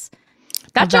was.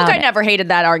 That joke, I never hated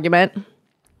that argument.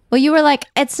 Well, you were like,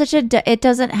 it's it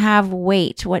doesn't have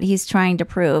weight what he's trying to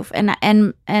prove, and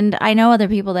I know other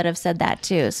people that have said that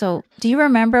too. So, do you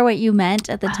remember what you meant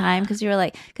at the time? Because you were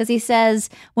like, because he says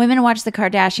women watch the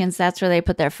Kardashians, that's where they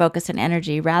put their focus and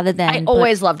energy, rather than. I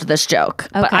always loved this joke,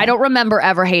 but I don't remember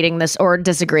ever hating this or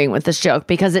disagreeing with this joke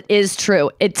because it is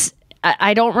true.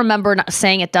 I don't remember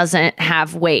saying it doesn't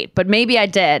have weight, but maybe I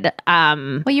did.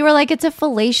 Well, you were like, it's a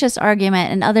fallacious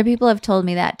argument. And other people have told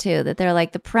me that too, that they're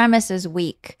like, the premise is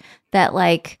weak. That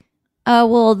like,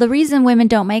 well, the reason women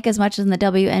don't make as much in the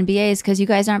WNBA is because you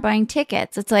guys aren't buying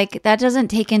tickets. It's like, that doesn't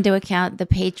take into account the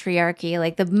patriarchy,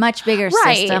 like the much bigger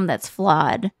system that's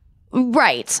flawed.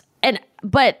 Right.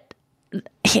 But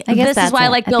I guess this is why I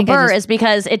like Bill Burr is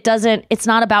because it's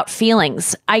not about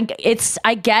feelings. I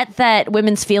get that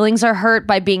women's feelings are hurt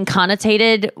by being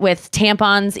connotated with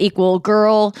tampons equal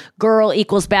girl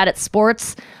equals bad at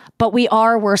sports, but we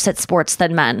are worse at sports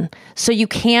than men. So you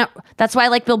can't, that's why I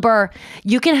like Bill Burr.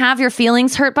 You can have your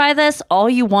feelings hurt by this all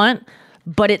you want,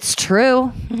 but it's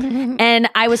true. And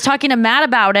I was talking to Matt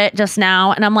about it just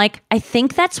now, and I'm like, I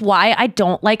think that's why I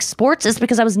don't like sports, is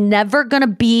because I was never going to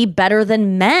be better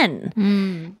than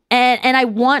men. And I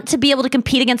want to be able to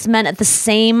compete against men at the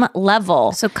same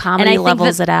level. So comedy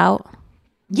levels it out.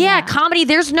 Yeah, comedy,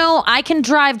 I can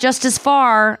drive just as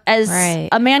far as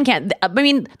a man can. I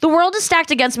mean, the world is stacked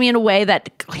against me in a way that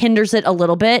hinders it a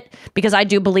little bit, because I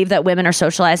do believe that women are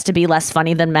socialized to be less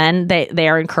funny than men. They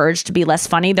are encouraged to be less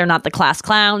funny. They're not the class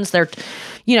clowns. They're,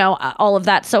 all of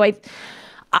that. So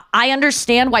I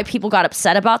understand why people got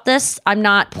upset about this. I'm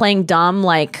not playing dumb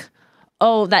like,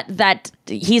 oh, that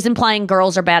he's implying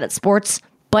girls are bad at sports,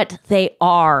 but they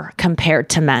are compared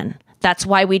to men. That's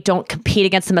why we don't compete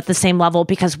against them at the same level,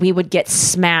 because we would get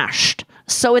smashed.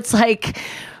 So it's like,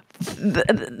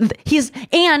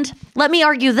 and let me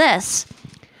argue this.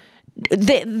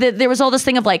 There was all this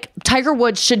thing of like, Tiger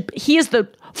Woods he is the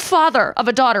father of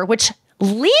a daughter, which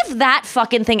leave that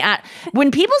fucking thing at. When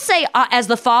people say as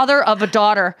the father of a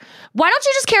daughter, why don't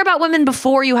you just care about women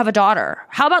before you have a daughter?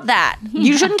 How about that? Yeah.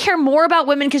 You shouldn't care more about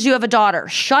women because you have a daughter.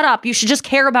 Shut up. You should just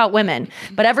care about women.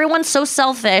 But everyone's so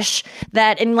selfish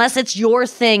that unless it's your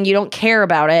thing, you don't care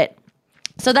about it.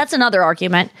 So that's another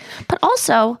argument. But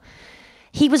also,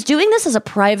 he was doing this as a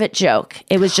private joke.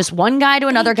 It was just one guy to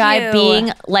another guy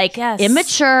being like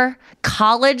immature,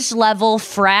 college level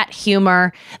frat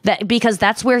humor because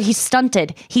that's where he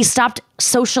stunted. He stopped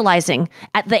socializing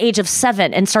at the age of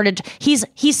 7 and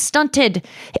he's stunted.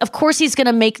 Of course he's going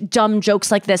to make dumb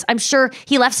jokes like this. I'm sure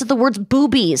he laughs at the words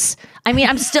boobies. I mean,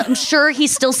 I'm sure he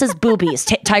still says boobies,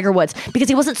 Tiger Woods, because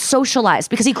he wasn't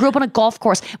socialized, because he grew up on a golf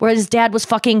course where his dad was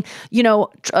fucking,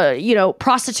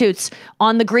 prostitutes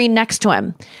on the green next to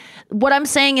him. What I'm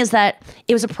saying is that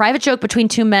it was a private joke between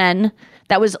two men.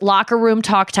 That was locker room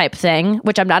talk type thing,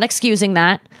 which I'm not excusing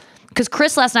that. Because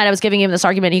Chris last night, I was giving him this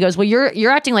argument. He goes, well,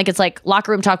 you're acting like it's like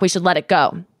locker room talk. We should let it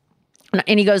go.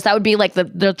 And he goes, that would be like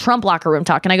the Trump locker room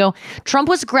talk. And I go, Trump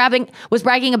was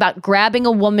bragging about grabbing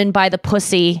a woman by the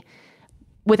pussy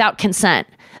without consent.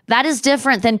 That is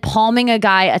different than palming a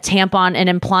guy a tampon and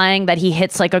implying that he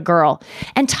hits like a girl.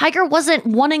 And Tiger wasn't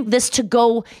wanting this to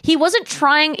go. He wasn't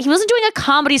doing a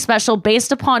comedy special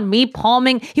based upon me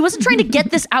palming. He wasn't trying to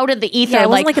get this out of the ether. Yeah, it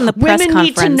wasn't like in the press women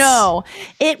conference. Need to know.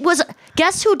 It was,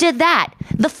 guess who did that?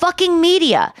 The fucking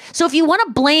media. So if you want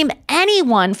to blame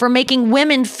anyone for making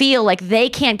women feel like they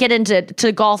can't get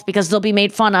into golf because they'll be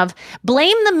made fun of,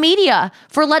 blame the media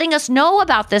for letting us know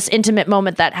about this intimate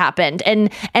moment that happened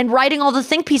and writing all the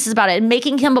think pieces about it and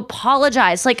making him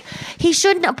apologize. Like, he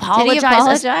shouldn't apologize. Did he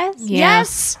apologize?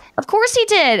 Yes, of course he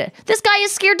did. This guy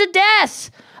is scared to death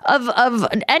of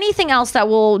anything else that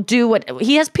will do what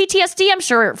he has. PTSD, I'm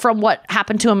sure, from what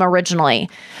happened to him originally.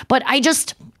 But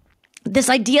this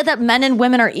idea that men and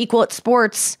women are equal at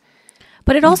sports.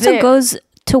 But it also goes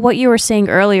to what you were saying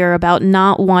earlier about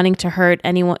not wanting to hurt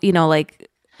anyone, like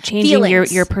changing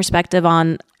your perspective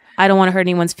on, I don't want to hurt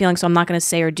anyone's feelings, so I'm not going to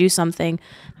say or do something.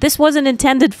 This wasn't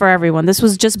intended for everyone. This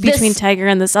was just between Tiger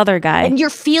and this other guy. And your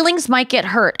feelings might get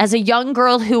hurt. As a young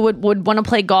girl who would want to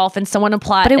play golf and someone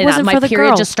applied, but it wasn't my for the period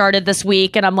girl. Just started this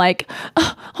week and I'm like,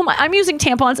 oh my, I'm using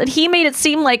tampons. And he made it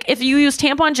seem like if you use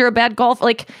tampons, you're a bad golfer.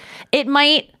 Like,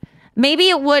 maybe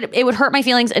it would hurt my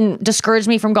feelings and discourage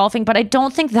me from golfing, but I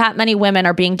don't think that many women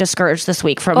are being discouraged this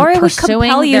week from pursuing. Or it would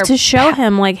compel you to show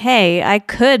him, like, hey, I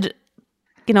could,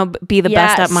 be the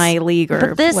best at my league or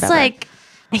but this, whatever. Like,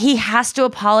 he has to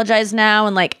apologize now,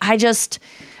 and like,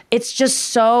 it's just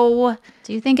so.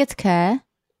 Do you think it's Kerr?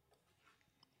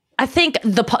 I think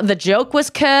the joke was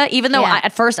Kerr, even though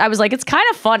at first I was like, it's kind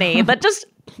of funny, but just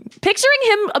picturing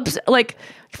him like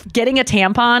getting a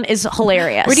tampon is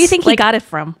hilarious. Where do you think he got it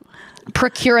from?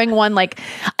 Procuring one, like,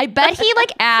 I bet he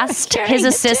like asked his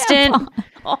assistant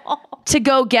to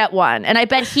go get one, and I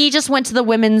bet he just went to the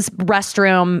women's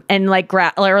restroom and like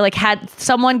had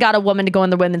someone got a woman to go in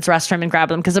the women's restroom and grab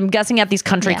them, because I'm guessing at these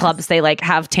country clubs they like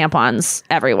have tampons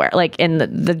everywhere, like in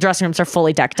the dressing rooms are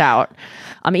fully decked out,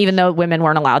 even though women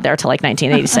weren't allowed there till like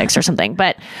 1986 or something,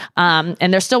 but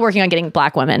and they're still working on getting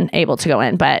black women able to go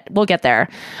in, but we'll get there.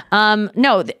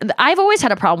 No, I've always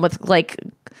had a problem with like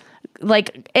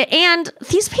and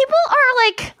these people are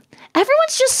like,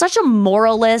 everyone's just such a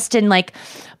moralist and like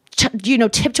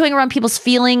tiptoeing around people's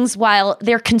feelings while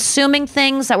they're consuming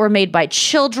things that were made by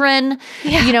children,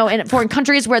 in foreign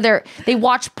countries where they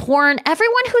watch porn.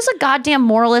 Everyone who's a goddamn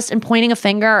moralist and pointing a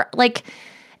finger, like,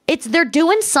 they're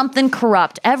doing something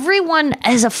corrupt. Everyone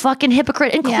is a fucking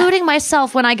hypocrite, including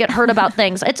myself when I get hurt about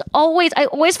things. I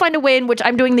always find a way in which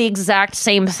I'm doing the exact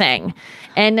same thing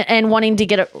and wanting to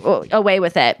get away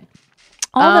with it.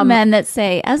 All the men that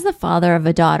say, as the father of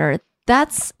a daughter,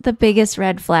 that's the biggest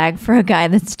red flag for a guy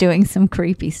that's doing some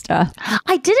creepy stuff.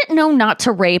 I didn't know not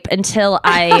to rape until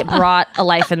I brought a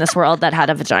life in this world that had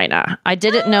a vagina. I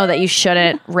didn't know that you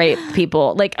shouldn't rape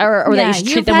people, like, or that you should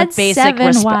treat them with basic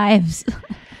respect. Wives.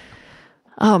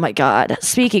 Oh my God.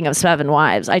 Speaking of 7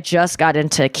 wives, I just got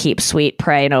into Keep Sweet,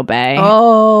 Pray and Obey.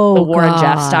 Oh, the Warren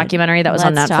Jeffs documentary that was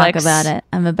on Netflix. Let's talk about it.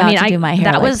 I'm about to do my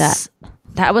hair that.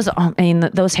 That was,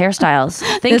 those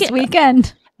hairstyles. This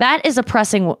weekend. That is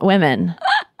oppressing women.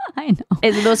 I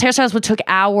know. Those hairstyles took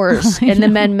hours, and the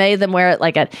men made them wear it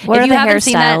like a. What are the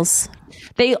hairstyles?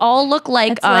 They all look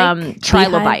like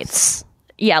trilobites.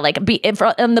 Yeah, like in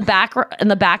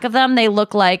the back of them, they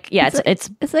look like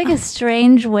it's like a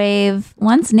strange wave.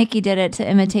 Once Nicki did it to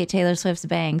imitate Taylor Swift's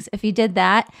bangs. If you did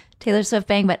that, Taylor Swift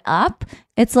bang but up,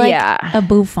 it's like a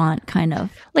bouffant kind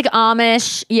of. Like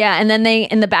Amish, and then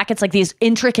in the back it's like these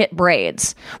intricate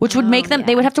braids, which would make them,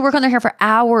 they would have to work on their hair for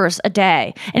hours a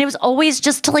day. And it was always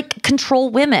just to like control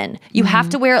women. You have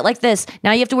to wear it like this.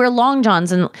 Now you have to wear long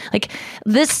johns. And like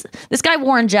this guy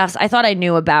Warren Jeffs, I thought I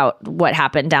knew about what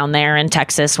happened down there in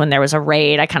Texas when there was a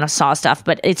raid. I kind of saw stuff,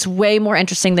 but it's way more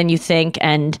interesting than you think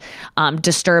and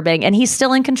disturbing. And he's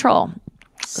still in control.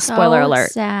 Spoiler alert.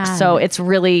 Sad. So it's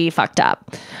really fucked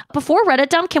up. Before Reddit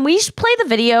dump, can we play the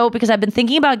video? Because I've been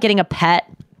thinking about getting a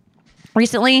pet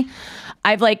recently.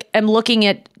 I've like, I'm looking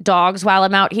at dogs while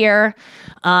I'm out here,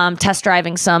 test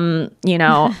driving some,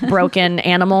 broken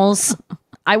animals.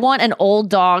 I want an old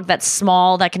dog that's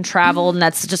small, that can travel, and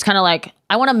that's just kind of like,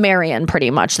 I want a Marion pretty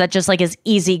much, that just like is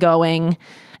easygoing,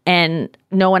 and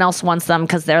no one else wants them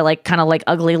because they're like kind of like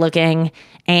ugly looking,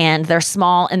 and they're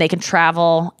small and they can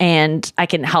travel, and I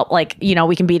can help, like,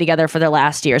 we can be together for their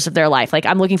last years of their life. Like,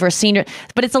 I'm looking for a senior,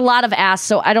 but it's a lot of ass,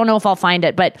 so I don't know if I'll find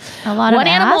it. But a lot of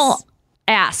animal ass?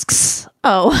 Asks.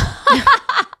 Oh.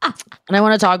 And I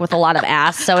want a dog with a lot of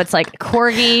ass, so it's like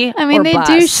corgi. I mean, or they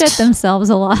bust. do shit themselves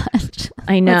a lot.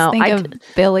 I know. Let's think of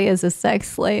Billy as a sex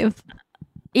slave.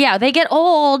 Yeah, they get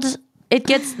old.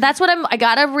 That's what I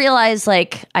gotta realize,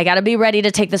 like, I gotta be ready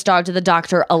to take this dog to the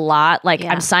doctor a lot. Like,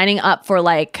 I'm signing up for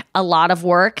like a lot of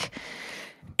work,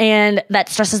 and that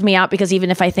stresses me out because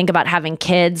even if I think about having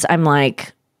kids, I'm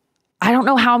like, I don't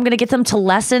know how I'm going to get them to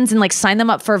lessons and like sign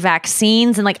them up for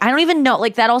vaccines. And like, I don't even know,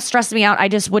 like that all stressed me out. I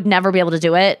just would never be able to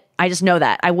do it. I just know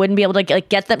that I wouldn't be able to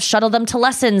get them, shuttle them to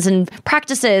lessons and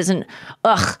practices. And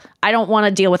I don't want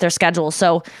to deal with their schedule.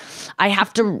 So I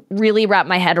have to really wrap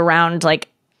my head around like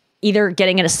either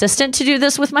getting an assistant to do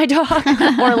this with my dog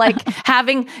or like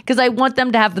because I want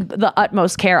them to have the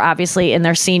utmost care, obviously, in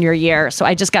their senior year. So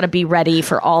I just got to be ready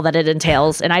for all that it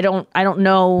entails. And I don't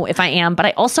know if I am, but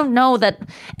I also know that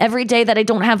every day that I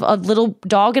don't have a little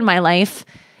dog in my life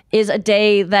is a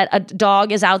day that a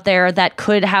dog is out there that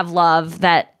could have love,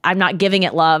 that I'm not giving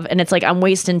it love. And it's like, I'm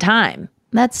wasting time.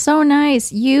 That's so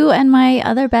nice. You and my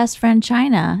other best friend,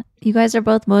 China, you guys are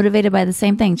both motivated by the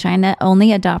same thing. China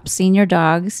only adopts senior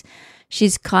dogs.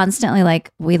 She's constantly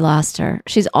like, we lost her.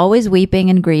 She's always weeping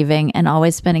and grieving and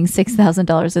always spending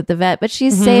 $6,000 at the vet, but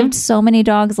she's saved so many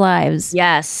dogs' lives.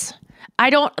 Yes.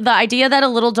 The idea that a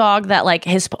little dog that like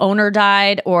his owner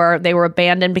died or they were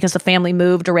abandoned because the family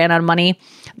moved or ran out of money,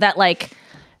 that like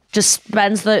just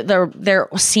spends their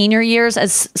senior years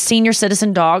as senior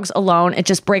citizen dogs alone. It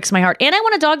just breaks my heart. And I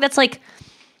want a dog that's like,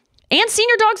 and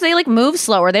senior dogs, they like move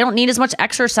slower. They don't need as much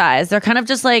exercise. They're kind of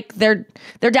just like, they're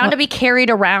down to be carried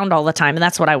around all the time. And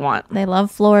that's what I want. They love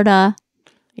Florida.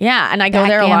 Yeah. And I go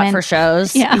there a lot for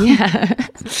shows. Yeah.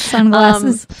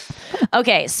 Sunglasses.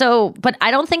 Okay. So, but I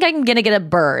don't think I'm going to get a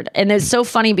bird. And it's so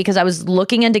funny because I was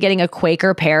looking into getting a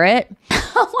Quaker parrot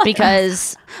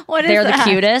because they're the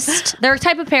cutest. They're a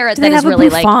type of parrot that is really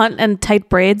like font and tight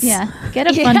braids. Yeah. Get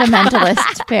a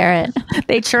fundamentalist parrot.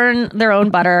 They churn their own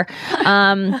butter.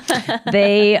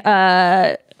 They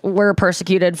were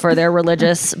persecuted for their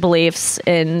religious beliefs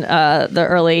in the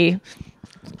early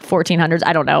 1400s.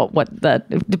 I don't know what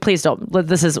please don't,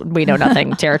 this is we know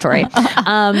nothing territory.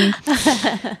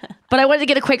 But I wanted to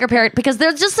get a Quaker parrot because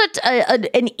there's just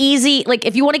an easy, like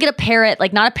if you want to get a parrot,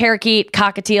 like not a parakeet,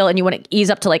 cockatiel, and you want to ease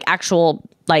up to like actual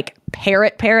like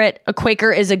parrot, a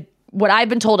Quaker is what I've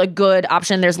been told, a good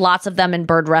option. There's lots of them in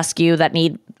bird rescue that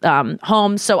need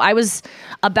homes. So I was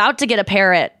about to get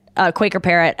a Quaker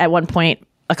parrot at one point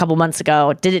a couple months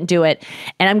ago, didn't do it.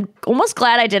 And I'm almost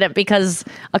glad I didn't because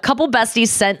a couple besties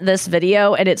sent this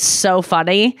video and it's so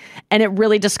funny and it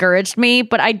really discouraged me.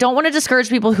 But I don't want to discourage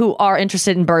people who are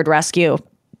interested in bird rescue.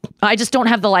 I just don't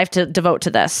have the life to devote to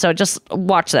this. So just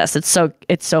watch this. It's so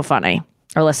funny.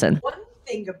 Or listen. One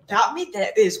thing about me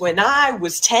that is when I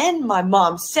was 10, my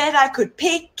mom said I could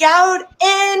pick out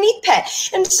any pet.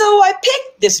 And so I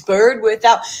picked this bird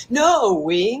without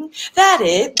knowing that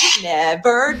it would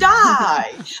never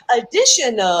die.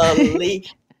 Additionally,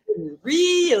 I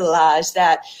realized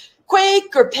that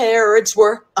Quaker parrots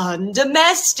were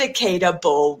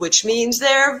undomesticatable, which means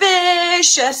they're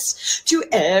vicious to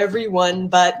everyone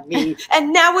but me.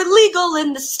 And now illegal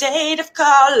in the state of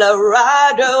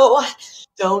Colorado.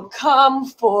 Don't come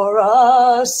for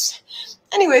us.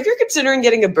 Anyway, if you're considering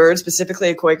getting a bird, specifically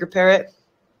a Quaker parrot,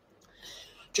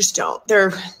 just don't.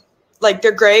 They're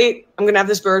great. I'm going to have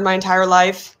this bird my entire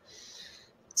life.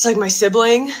 It's like my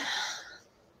sibling,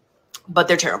 but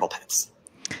they're terrible pets.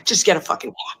 Just get a fucking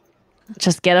cat.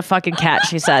 Just get a fucking cat,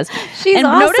 she says. She's and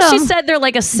awesome. Notice she said they're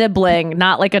like a sibling,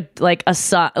 not like a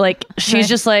son. Like she's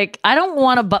just like, I don't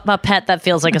want a pet that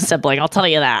feels like a sibling. I'll tell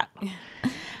you that.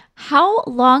 How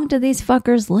long do these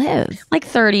fuckers live? Like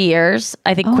 30 years.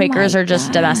 I think Quakers are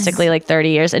just domestically like 30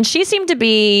 years. And she seemed to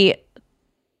be,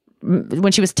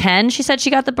 when she was 10, she said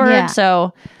she got the bird. Yeah.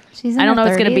 So she's in I don't know. 30s?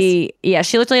 It's going to be,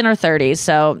 she looked like in her 30s.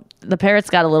 So the parrot's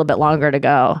got a little bit longer to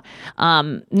go.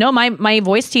 No, my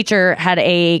voice teacher had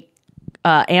a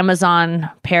Amazon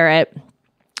parrot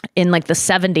in like the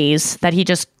 70s that he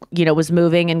just, was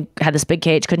moving and had this big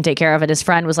cage, couldn't take care of it. His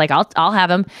friend was like, I'll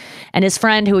have him. And his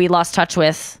friend, who he lost touch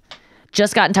with,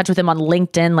 just got in touch with him on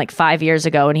LinkedIn like 5 years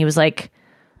ago. And he was like,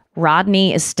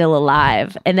 Rodney is still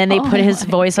alive. And then they put his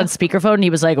voice on speakerphone and he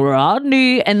was like,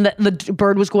 Rodney. And the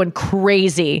bird was going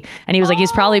crazy. And he was like,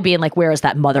 he's probably being like, where is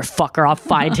that motherfucker? I'll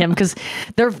find him. Because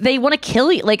they want to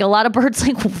kill you. Like a lot of birds,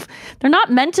 like they're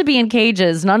not meant to be in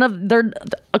cages. They're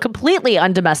completely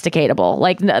undomesticatable.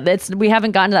 Like we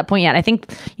haven't gotten to that point yet. I think,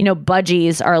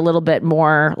 budgies are a little bit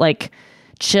more like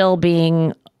chill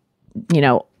being,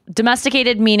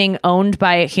 domesticated, meaning owned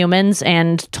by humans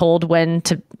and told when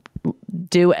to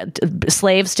do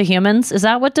slaves to humans. Is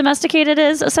that what domesticated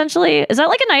is essentially? Is that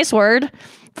like a nice word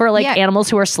for like animals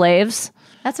who are slaves?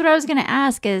 That's what I was going to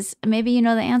ask is maybe you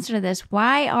know the answer to this.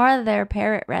 Why are there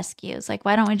parrot rescues? Like,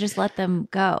 why don't we just let them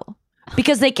go?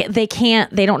 Because they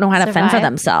don't know how to fend for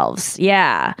themselves.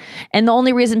 Yeah. And the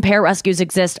only reason parrot rescues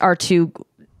exist are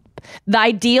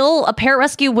a parrot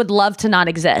rescue would love to not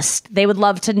exist. They would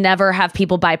love to never have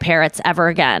people buy parrots ever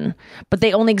again. But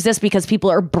they only exist because people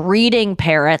are breeding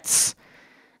parrots.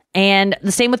 And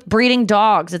the same with breeding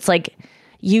dogs. It's like,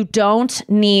 you don't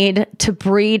need to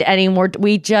breed anymore.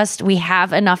 We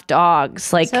have enough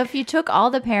dogs. Like, so if you took all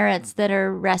the parrots that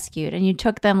are rescued and you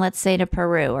took them, let's say, to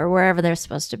Peru or wherever they're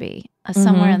supposed to be,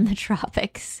 somewhere in the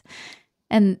tropics,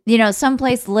 and,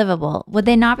 someplace livable, would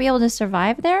they not be able to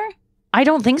survive there? I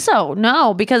don't think so.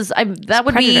 No, because that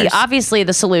would be obviously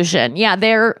the solution. Yeah,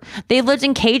 they lived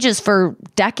in cages for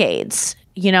decades,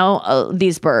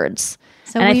 these birds.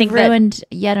 So I think ruined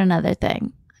yet another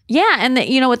thing. Yeah, and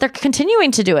what they're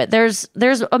continuing to do it. There's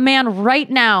a man right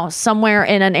now somewhere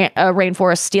in a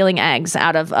rainforest stealing eggs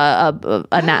out of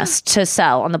a nest to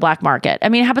sell on the black market. I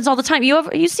mean, it happens all the time.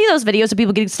 You see those videos of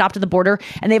people getting stopped at the border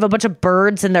and they have a bunch of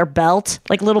birds in their belt,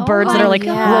 like little birds that are like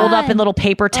rolled up in little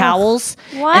paper towels.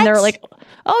 What? And they're like,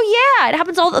 oh yeah, it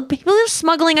happens people are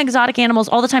smuggling exotic animals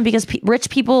all the time because rich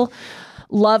people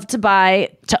love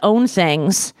to own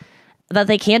things that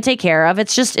they can't take care of.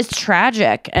 It's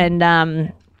tragic.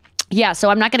 And yeah, so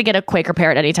I'm not going to get a Quaker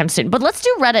parrot anytime soon. But let's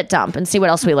do Reddit dump and see what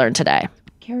else we learned today.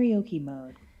 Karaoke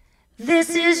mode. This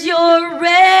is your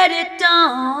Reddit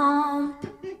dump.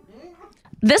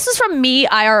 This is from me,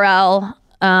 IRL,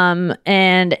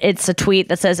 and it's a tweet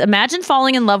that says, Imagine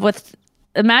falling in love with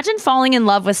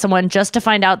someone just to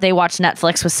find out they watch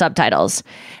Netflix with subtitles.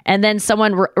 And then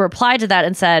someone replied to that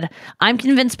and said, I'm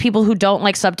convinced people who don't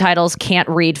like subtitles can't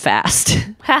read fast.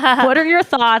 What are your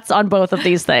thoughts on both of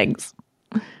these things?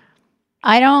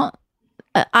 I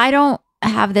don't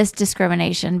have this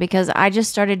discrimination because I just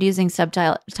started using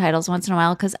subtitles once in a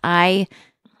while because I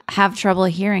have trouble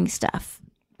hearing stuff.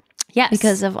 Yes.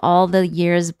 Because of all the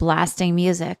years blasting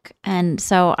music. And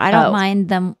so I don't mind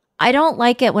them. I don't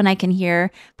like it when I can hear,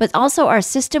 but also our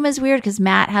system is weird because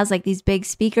Matt has like these big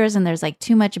speakers and there's like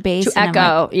too much bass. To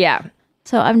echo, yeah.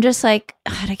 So I'm just like,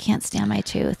 God, I can't stand my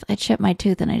tooth. I chip my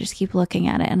tooth and I just keep looking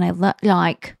at it and I look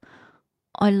like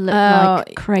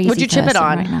crazy. What'd you chip it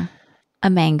on? Right now.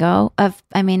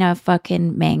 A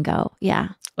fucking mango. Yeah.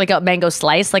 Like a mango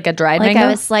slice, like a dried mango? mango?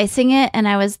 I was slicing it and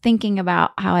I was thinking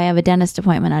about how I have a dentist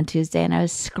appointment on Tuesday and I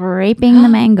was scraping the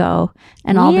mango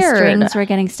and all the strings were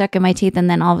getting stuck in my teeth and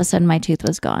then all of a sudden my tooth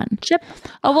was gone. Chip.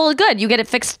 Oh, well, good. You get it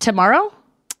fixed tomorrow?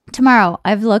 Tomorrow.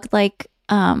 I've looked like,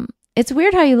 it's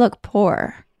weird how you look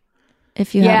poor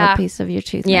if you have a piece of your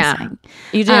tooth missing.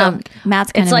 You do.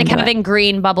 Matt's kind of like having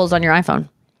green bubbles on your iPhone.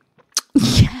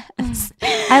 Yes.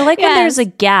 I like when there's a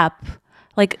gap,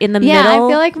 like in the middle. Yeah, I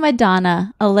feel like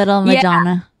Madonna, a little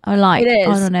Madonna. Or like, it is.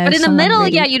 I don't know. But in the middle,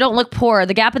 you don't look poor.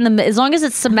 The gap in the as long as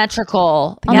it's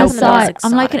symmetrical.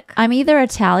 I'm either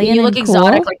Italian. You look and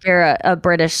exotic, cool. like you're a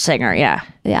British singer. Yeah.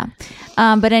 Yeah.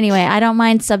 But anyway, I don't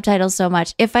mind subtitles so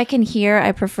much. If I can hear,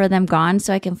 I prefer them gone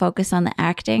so I can focus on the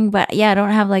acting. But yeah, I don't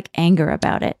have like anger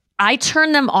about it. I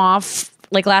turn them off.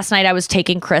 Like last night I was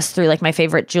taking Chris through like my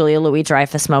favorite Julia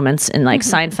Louis-Dreyfus moments in like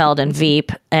Seinfeld and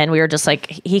Veep. And we were just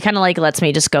like, he kind of like lets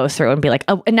me just go through and be like,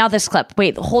 oh, and now this clip,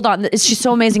 wait, hold on. She's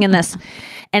so amazing in this.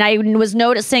 And I was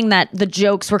noticing that the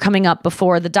jokes were coming up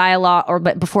before the dialogue or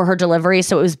before her delivery.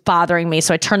 So it was bothering me.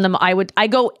 So I turned them,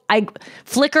 I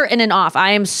flicker in and off.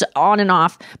 I am on and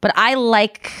off, but I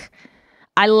like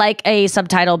a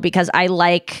subtitle because I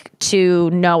like to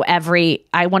know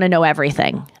I want to know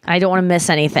everything. I don't want to miss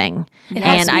anything.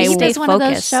 And I stay focused. One of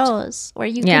those shows where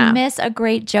you can miss a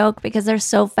great joke because they're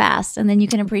so fast and then you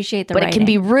can appreciate the writing. But it can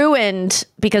be ruined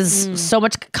because so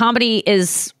much comedy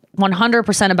is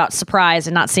 100% about surprise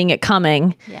and not seeing it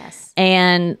coming. Yes.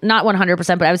 And not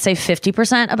 100%, but I would say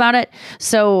 50% about it.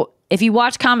 So if you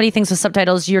watch comedy things with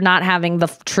subtitles, you're not having the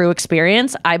true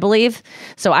experience, I believe.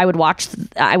 So I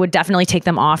would definitely take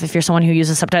them off if you're someone who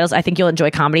uses subtitles. I think you'll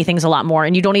enjoy comedy things a lot more,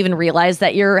 and you don't even realize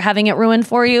that you're having it ruined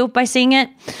for you by seeing it.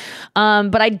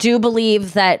 But I do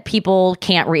believe that people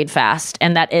can't read fast,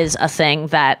 and that is a thing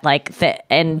that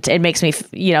and it makes me,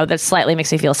 that slightly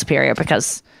makes me feel superior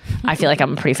because I feel like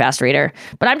I'm a pretty fast reader,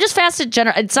 but I'm just fast at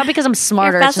general. It's not because I'm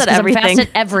smarter. It's just because I'm fast at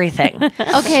everything.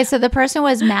 Okay, so the person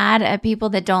was mad at people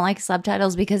that don't like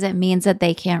subtitles because it means that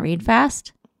they can't read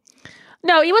fast?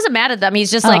 No, he wasn't mad at them.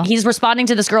 He's just he's responding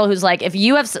to this girl who's like, if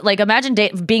you have, imagine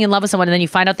being in love with someone and then you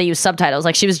find out they use subtitles.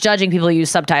 Like, she was judging people who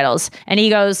use subtitles. And he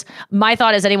goes, my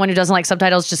thought is anyone who doesn't like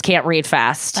subtitles just can't read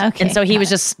fast. Okay, and so he was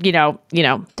just,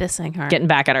 dissing her. Getting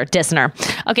back at her, dissing her.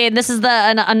 Okay, and this is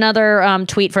another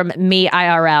tweet from me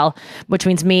IRL, which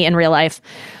means me in real life.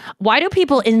 Why do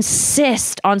people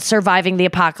insist on surviving the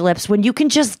apocalypse when you can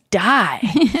just die?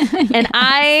 And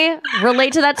I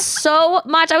relate to that so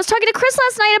much. I was talking to Chris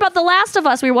last night about The Last of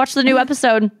Us. We watched the new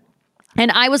episode,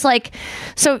 and I was like,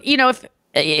 so, if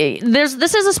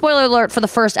this is a spoiler alert for the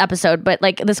first episode, but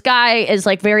this guy is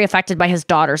very affected by his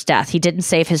daughter's death. He didn't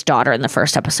save his daughter in the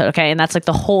first episode. Okay. And that's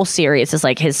the whole series is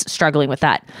his struggling with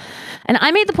that. And I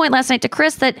made the point last night to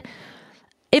Chris that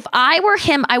if I were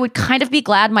him, I would kind of be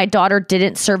glad my daughter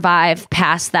didn't survive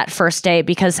past that first day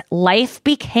because life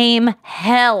became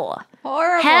hell.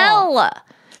 Horrible. Hell.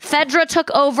 Fedra took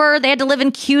over. They had to live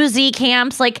in QZ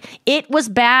camps. It was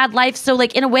bad life. So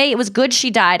in a way, it was good she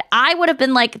died. I would have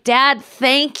been like, Dad,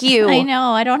 thank you. I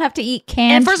know. I don't have to eat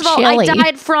canned And first of all, chili. I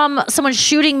died from someone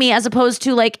shooting me as opposed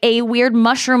to a weird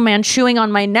mushroom man chewing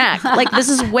on my neck. This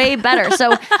is way better.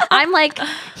 So I'm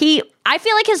I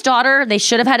feel like his daughter, they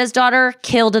should have had his daughter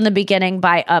killed in the beginning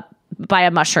by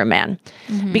a mushroom man,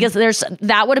 because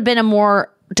that would have been a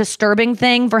more disturbing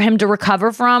thing for him to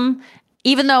recover from,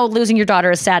 even though losing your daughter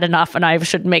is sad enough and I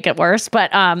should make it worse. But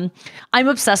I'm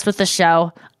obsessed with the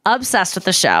show.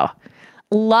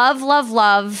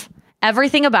 Love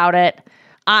everything about it.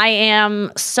 I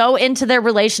am so into their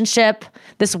relationship.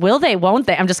 This will they, won't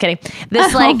they? I'm just kidding.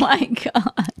 This oh my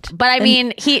God. But I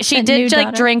mean, she did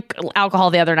drink alcohol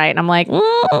the other night, and I'm like,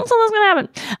 something's gonna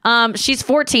happen. She's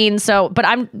 14,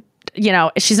 but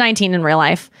she's 19 in real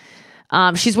life.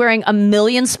 She's wearing a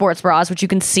million sports bras, which you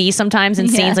can see sometimes in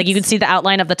scenes. You can see the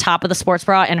outline of the top of the sports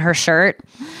bra in her shirt,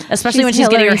 especially when she's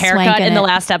getting her haircut in the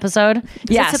last episode.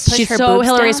 Yes, she's so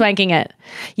Hillary swanking it.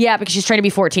 Yeah, because she's trying to be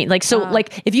 14.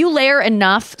 If you layer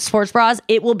enough sports bras,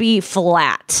 it will be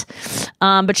flat.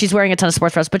 But she's wearing a ton of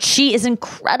sports bras. But she is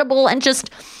incredible, and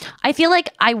I feel like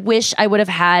I wish I would have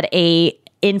had a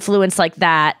influence like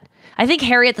that. I think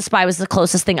Harriet the Spy was the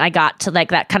closest thing I got to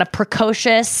that kind of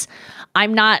precocious.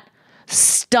 I'm not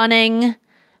stunning,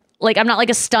 I'm not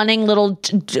a stunning little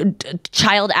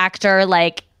child actor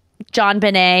like John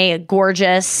Benet,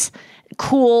 gorgeous,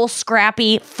 cool,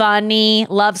 scrappy, funny,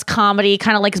 loves comedy,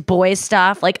 kind of likes boys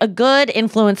stuff, a good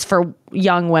influence for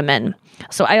young women.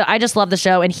 So I just love the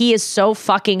show, and he is so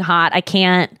fucking hot. I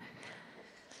can't.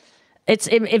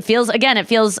 It feels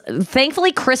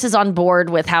thankfully Chris is on board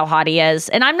with how hot he is,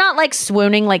 and I'm not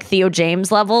swooning Theo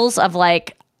James levels of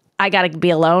I gotta be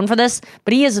alone for this,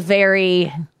 but he is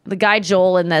the guy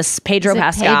Joel in this, Pedro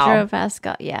Pascal. Pedro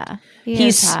Pascal, yeah.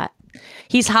 He's hot.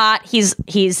 He's hot. He's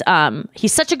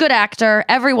such a good actor.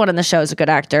 Everyone in the show is a good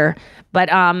actor, but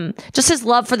just his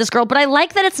love for this girl. But I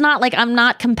like that it's not I'm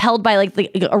not compelled by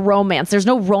a romance. There's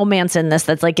no romance in this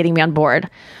that's getting me on board.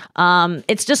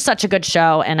 It's just such a good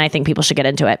show, and I think people should get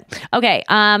into it. Okay.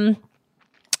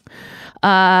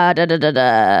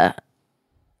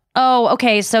 Oh,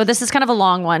 okay. So this is kind of a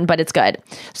long one, but it's good.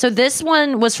 So this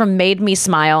one was from Made Me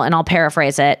Smile, and I'll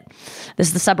paraphrase it. This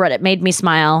is the subreddit Made Me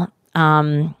Smile.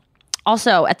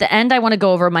 Also, at the end, I want to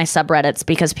go over my subreddits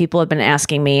because people have been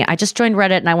asking me. I just joined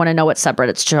Reddit, and I want to know what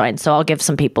subreddits to join, so I'll give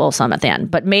some people some at the end.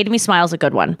 But Made Me Smile is a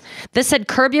good one. This said,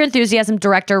 Curb Your Enthusiasm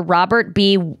director Robert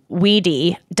B.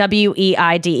 Weide,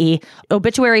 Weide,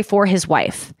 obituary for his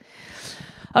wife.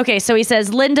 Okay, so he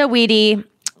says, Linda Weide,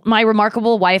 my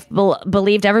remarkable wife,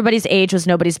 believed everybody's age was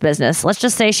nobody's business. Let's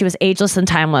just say she was ageless and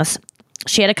timeless.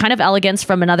 She had a kind of elegance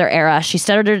from another era. She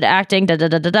started acting,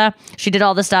 She did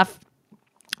all this stuff.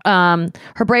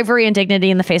 Her bravery and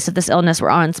dignity in the face of this illness were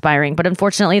awe-inspiring, but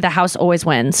unfortunately the house always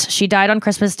wins. She died on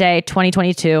Christmas Day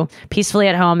 2022, peacefully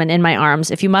at home and in my arms.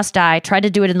 If you must die, try to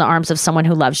do it in the arms of someone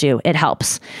who loves you. It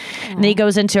helps. And then he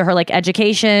goes into her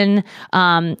education.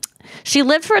 She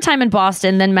lived for a time in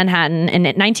Boston, then Manhattan. And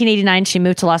in 1989, she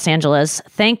moved to Los Angeles.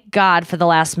 Thank God for the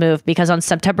last move, because on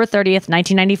September 30th,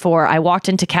 1994, I walked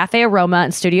into Cafe Aroma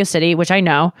in Studio City, which I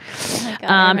know. Oh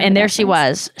God, and there she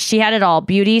was. She had it all: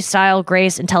 beauty, style,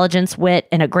 grace, intelligence, wit,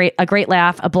 and a great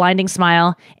laugh, a blinding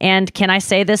smile. And can I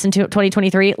say this in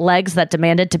 2023? Legs that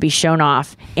demanded to be shown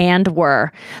off, and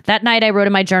were. That night, I wrote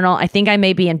in my journal, I think I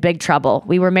may be in big trouble.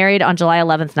 We were married on July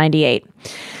 11th, 98.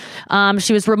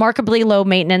 She was remarkably low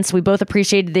maintenance. We both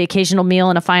appreciated the occasional meal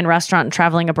in a fine restaurant and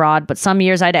traveling abroad, but some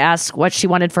years I'd ask what she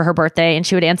wanted for her birthday, and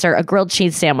she would answer a grilled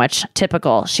cheese sandwich.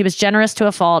 Typical. She was generous to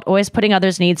a fault, always putting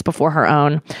others' needs before her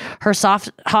own. Her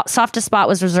softest spot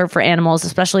was reserved for animals,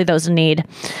 especially those in need.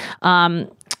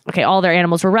 All their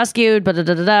animals were rescued,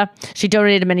 She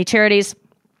donated to many charities.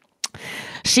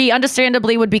 She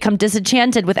understandably would become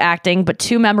disenchanted with acting, but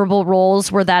two memorable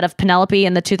roles were that of Penelope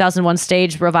in the 2001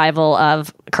 stage revival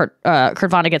of Kurt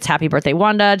Vonnegut's Happy Birthday,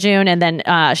 Wanda, June, and then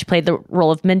she played the role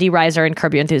of Mindy Reiser in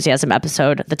Curb Your Enthusiasm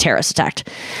episode, The Terrorist Attack.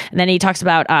 And then he talks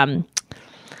about...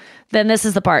 Then this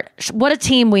is the part. What a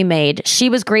team we made. She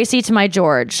was Gracie to my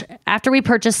George. After we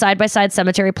purchased side-by-side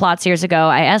cemetery plots years ago,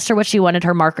 I asked her what she wanted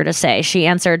her marker to say. She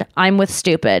answered, "I'm with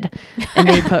stupid." And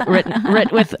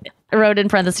then wrote in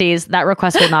parentheses, "That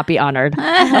request will not be honored."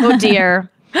 Oh dear.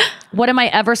 What am I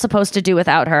ever supposed to do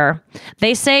without her?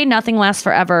 They say nothing lasts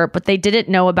forever, but they didn't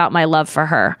know about my love for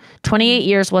her. 28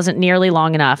 years wasn't nearly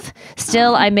long enough.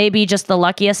 Still, I may be just the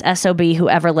luckiest SOB who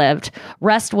ever lived.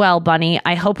 Rest well, Bunny.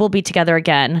 I hope we'll be together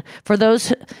again. For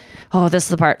those this is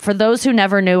the part. For those who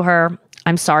never knew her,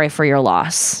 I'm sorry for your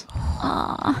loss.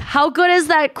 Aww. How good is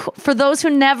that? For those who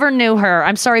never knew her,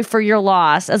 I'm sorry for your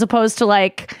loss, as opposed to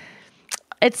like...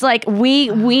 It's like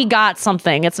we got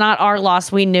something. It's not our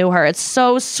loss. We knew her. It's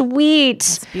so sweet.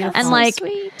 It's beautiful. And like,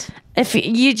 sweet. If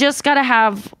you just gotta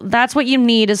have, that's what you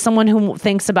need, is someone who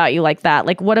thinks about you like that.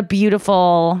 Like, what a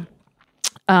beautiful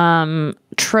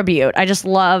tribute.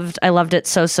 I loved it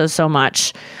so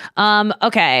much.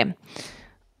 Okay,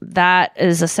 that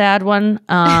is a sad one.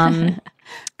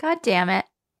 God damn it.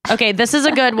 Okay, this is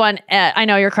a good one. I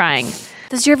know you're crying.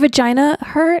 Does your vagina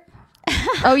hurt?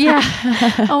 Oh yeah.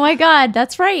 Oh my God,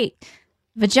 that's right.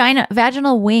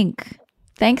 Vaginal wink.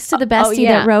 Thanks to the bestie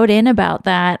that wrote in about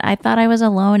that. I thought I was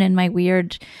alone in my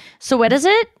weird. So what is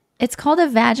it? It's called a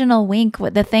vaginal wink.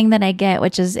 The thing that I get,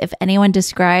 which is if anyone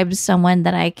describes someone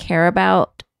that I care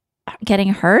about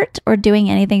getting hurt or doing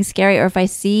anything scary, or if I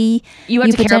see you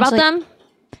have to care about them.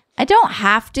 I don't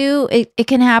have to. It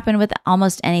can happen with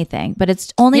almost anything, but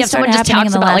it's only started happening someone just talks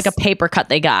in the about last, like a paper cut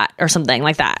they got or something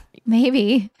like that.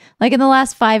 Maybe like in the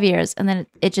last 5 years, and then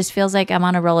it just feels like I'm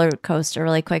on a roller coaster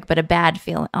really quick, but a bad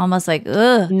feeling, almost like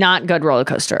ugh, not good roller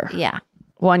coaster. Yeah,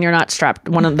 one you're not strapped.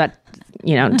 One of that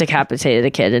decapitated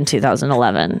a kid in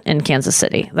 2011 in Kansas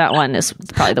City. That one is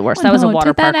probably the worst. That was a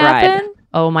water park ride.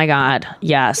 Oh my God,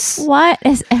 yes. What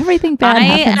is everything bad? I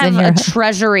have a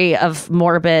treasury of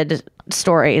morbid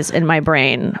stories in my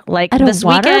brain. Like at this a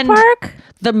water weekend, park?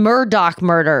 The Murdaugh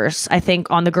murders. I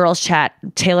think on the girls' chat,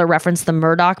 Taylor referenced the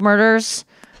Murdaugh murders.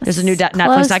 There's a new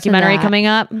Netflix documentary coming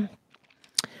up.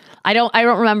 I don't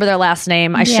remember their last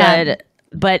name. I should,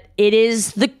 but it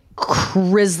is the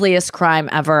grisliest crime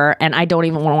ever, and I don't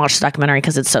even want to watch the documentary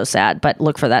because it's so sad. But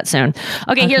look for that soon.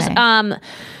 Okay, here's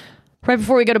right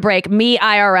before we go to break, me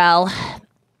IRL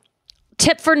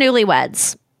tip for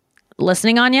newlyweds.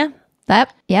 Listening, Anya?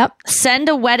 Yep. Send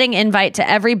a wedding invite to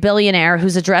every billionaire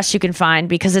whose address you can find,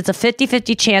 because it's a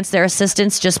 50-50 chance their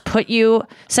assistants just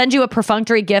send you a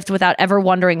perfunctory gift without ever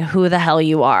wondering who the hell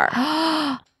you are.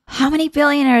 How many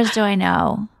billionaires do I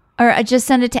know? Or I just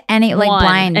send it to any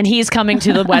blind. And he's coming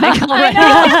to the wedding already.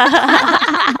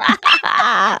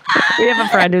 We have a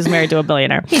friend who's married to a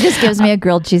billionaire. He just gives me a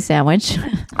grilled cheese sandwich.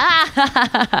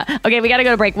 Okay, we got to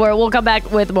go to break. We'll come back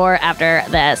with more after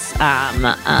this.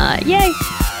 Yay.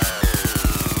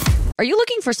 Are you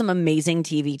looking for some amazing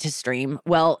TV to stream?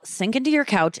 Well, sink into your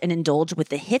couch and indulge with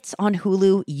the hits on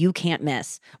Hulu you can't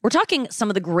miss. We're talking some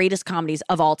of the greatest comedies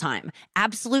of all time.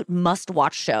 Absolute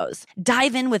must-watch shows.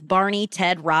 Dive in with Barney,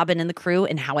 Ted, Robin, and the crew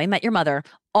in How I Met Your Mother.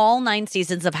 All 9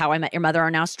 seasons of How I Met Your Mother are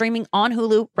now streaming on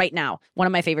Hulu right now. One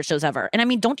of my favorite shows ever. And I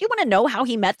mean, don't you want to know how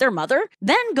he met their mother?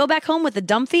 Then go back home with the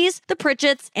Dumfies, the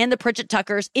Pritchetts, and the Pritchett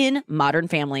Tuckers in Modern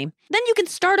Family. Then you can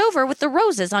start over with the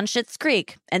Roses on Schitt's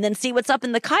Creek. And then see what's up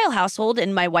in the Kyle household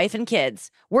in My Wife and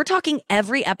Kids. We're talking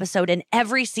every episode and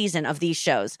every season of these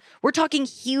shows. We're talking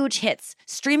huge hits,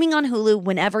 streaming on Hulu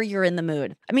whenever you're in the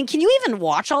mood. I mean, can you even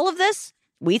watch all of this?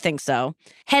 We think so.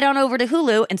 Head on over to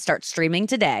Hulu and start streaming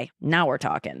today. Now we're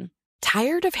talking.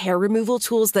 Tired of hair removal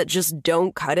tools that just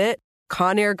don't cut it?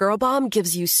 Conair Girl Bomb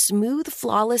gives you smooth,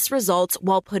 flawless results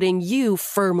while putting you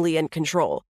firmly in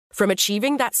control. From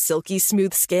achieving that silky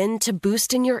smooth skin to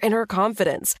boosting your inner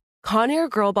confidence, Conair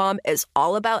Girl Bomb is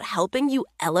all about helping you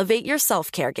elevate your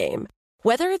self-care game.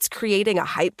 Whether it's creating a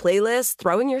hype playlist,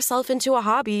 throwing yourself into a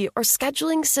hobby, or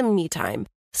scheduling some me time,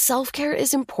 self-care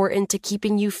is important to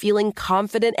keeping you feeling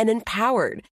confident and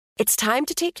empowered. It's time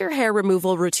to take your hair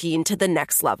removal routine to the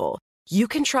next level. You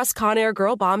can trust Conair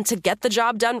Girl Bomb to get the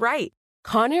job done right.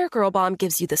 Conair Girl Bomb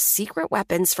gives you the secret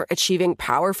weapons for achieving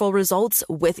powerful results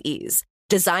with ease.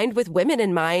 Designed with women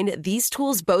in mind, these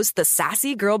tools boast the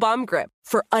sassy Girl Bomb grip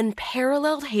for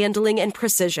unparalleled handling and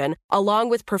precision, along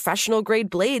with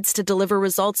professional-grade blades to deliver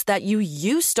results that you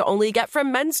used to only get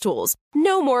from men's tools.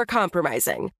 No more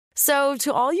compromising. So,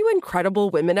 to all you incredible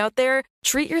women out there,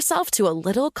 treat yourself to a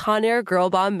little Conair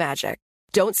Girl Bomb magic.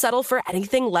 Don't settle for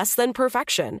anything less than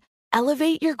perfection.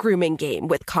 Elevate your grooming game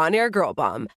with Conair Girl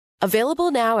Bomb. Available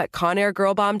now at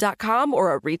ConairGirlBomb.com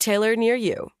or a retailer near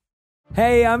you.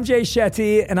 Hey, I'm Jay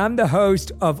Shetty, and I'm the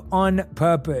host of On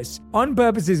Purpose. On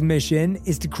Purpose's mission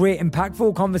is to create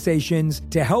impactful conversations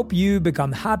to help you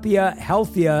become happier,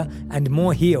 healthier, and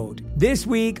more healed. This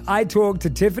week, I talked to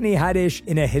Tiffany Haddish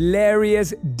in a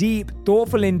hilarious, deep,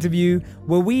 thoughtful interview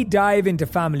where we dive into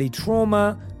family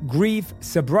trauma, grief,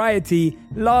 sobriety,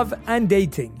 love, and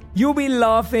dating. You'll be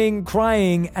laughing,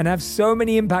 crying, and have so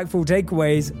many impactful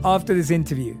takeaways after this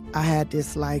interview. I had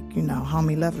this,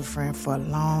 homie lover friend for a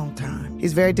long time.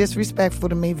 He's very disrespectful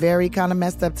to me, very kind of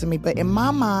messed up to me. But in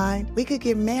my mind, we could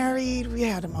get married. We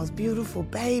had the most beautiful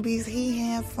babies. He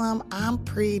handsome. I'm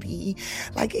pretty.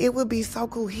 It would be so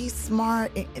cool. He's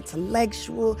smart and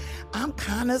intellectual. I'm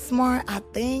kind of smart, I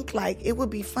think. It would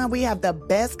be fun. We have the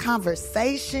best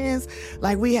conversations.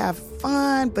 We have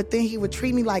fun, but then he would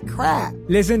treat me like crap.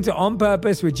 Listen to On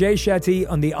Purpose with Jay Shetty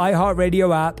on the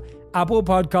iHeartRadio app, Apple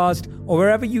Podcast, or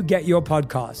wherever you get your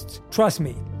podcasts. Trust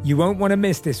me, you won't want to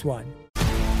miss this one.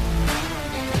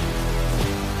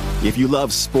 If you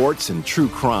love sports and true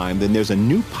crime, then there's a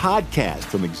new podcast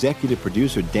from executive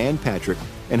producer Dan Patrick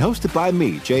and hosted by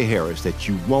me, Jay Harris, that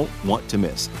you won't want to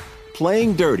miss.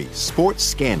 Playing Dirty: Sports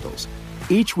Scandals.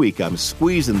 Each week, I'm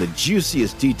squeezing the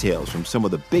juiciest details from some of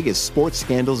the biggest sports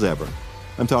scandals ever.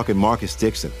 I'm talking Marcus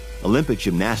Dixon, Olympic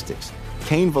gymnastics,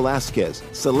 Cain Velasquez,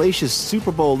 salacious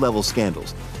Super Bowl-level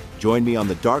scandals. Join me on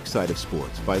the dark side of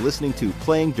sports by listening to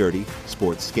Playing Dirty: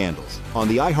 Sports Scandals on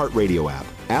the iHeartRadio app,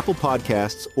 Apple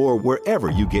Podcasts, or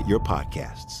wherever you get your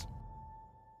podcasts.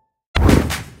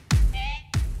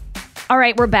 All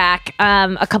right, we're back.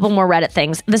 A couple more Reddit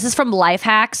things. This is from Life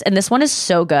Hacks, and this one is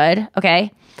so good,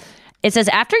 okay? It says,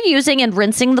 after using and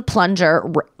rinsing the plunger,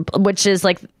 which is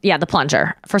the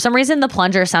plunger. For some reason, the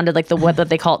plunger sounded like what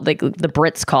they call it, the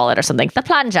Brits call it or something. The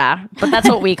plunger, but that's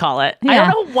what we call it. Yeah.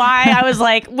 I don't know why I was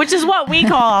which is what we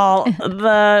call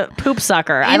the poop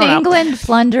sucker. I don't know. In England,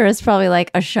 plunger is probably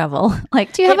like a shovel.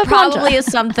 Do you have a plunger? Probably is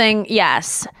something,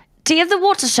 yes. Do you have the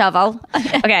water shovel?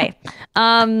 Okay.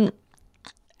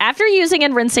 After using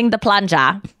and rinsing the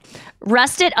plunger,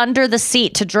 rest it under the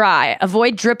seat to dry.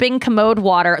 Avoid dripping commode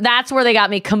water. That's where they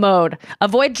got me, commode.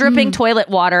 Avoid dripping toilet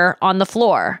water on the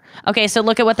floor. Okay, so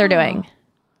look at what they're doing.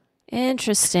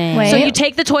 Interesting. So you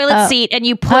take the toilet seat and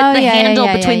you put the handle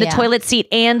between the toilet seat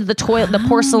and the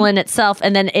porcelain itself,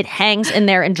 and then it hangs in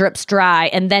there and drips dry.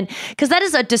 And then, because that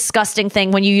is a disgusting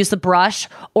thing when you use the brush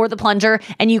or the plunger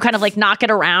and you kind of knock it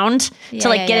around to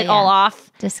get it all off.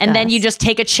 Disgust. And then you just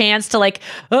take a chance to quickly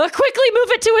move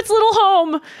it to its little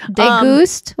home.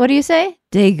 Degouste. What do you say?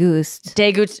 Degouste.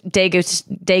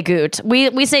 Degoutte.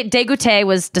 We say dégoûté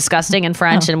was disgusting in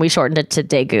French, and we shortened it to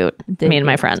dégoutte. Me and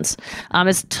my friends.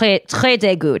 It's très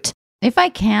dégoutte. If I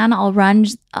can, I'll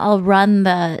run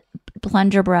the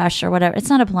plunger brush or whatever. It's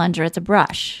not a plunger, it's a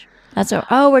brush.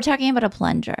 We're talking about a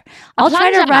plunger. I'll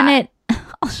try to run it.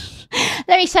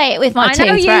 Let me say it with my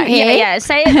teeth right here. Yeah,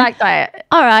 say it like that.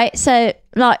 All right, so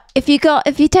if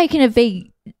you're taking a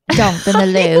big dump in the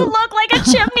loo, you look like a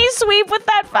chimney sweep with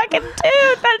that fucking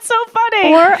tooth. That's so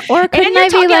funny. Or couldn't I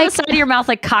be out the side of your mouth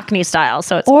like Cockney style?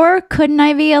 So couldn't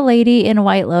I be a lady in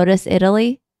White Lotus,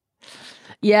 Italy?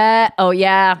 Yeah. Oh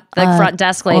yeah, the front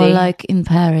desk lady. Or in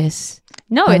Paris.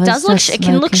 No, it does look. It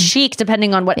can look chic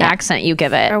depending on what accent you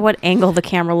give it, or what angle the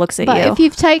camera looks at you. But if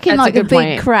you've taken a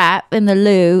big crap in the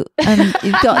loo and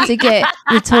you've got to get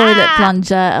the toilet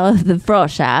plunger or the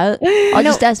brush out, I'll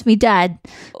just ask me dad.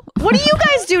 What do you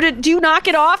guys do? Do you knock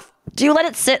it off? Do you let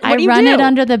it sit? I run it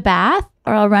under the bath,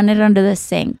 or I'll run it under the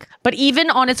sink. But even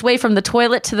on its way from the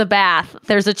toilet to the bath,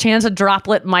 there's a chance a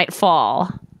droplet might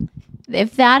fall.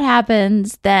 If that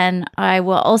happens, then I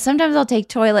will. Sometimes I'll take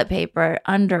toilet paper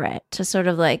under it to sort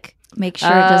of make sure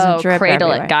it doesn't drip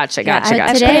cradle everywhere. it. Gotcha.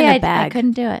 Today I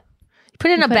couldn't do it. Put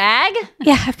it in a bag?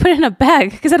 Yeah, I put it in a bag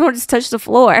because I don't want to just touch the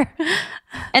floor.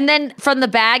 And then from the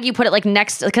bag, you put it like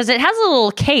next, because it has a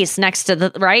little case next to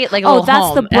the, right? Like a little that's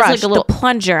home. the brush. Like a little, the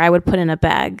plunger I would put in a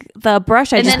bag. The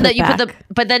brush I just put back.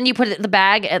 But then you put it, the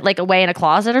bag like away in a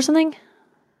closet or something?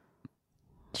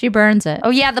 She burns it. Oh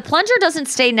yeah, the plunger doesn't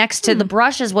stay next to the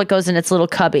brush is what goes in its little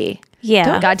cubby.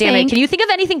 Yeah. God damn it. Can you think of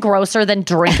anything grosser than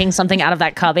drinking something out of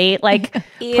that cubby? Like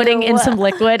putting in some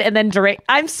liquid and then drink.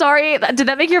 I'm sorry. Did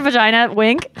that make your vagina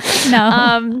wink?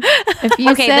 No. If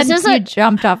you said you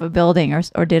jumped off a building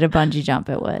or did a bungee jump,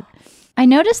 it would. I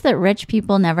noticed that rich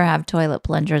people never have toilet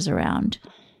plungers around.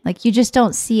 Like you just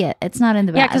don't see it. It's not in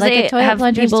the bag. Yeah, because like they have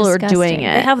people who are doing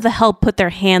it. They have the help put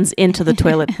their hands into the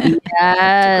toilet to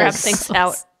grab things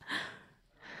out.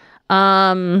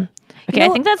 Okay, I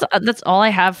think that's all I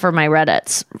have for my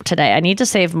Reddits today. I need to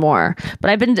save more, but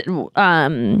I've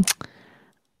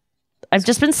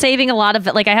just been saving a lot of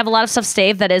it. Like I have a lot of stuff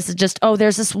saved that is just,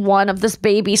 there's this one of this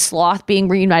baby sloth being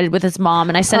reunited with his mom,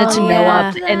 and I sent it to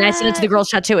Noah, and I sent it to the girls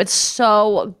chat too. It's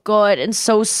so good and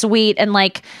so sweet, and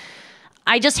like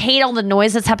I just hate all the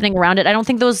noise that's happening around it. I don't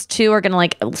think those two are gonna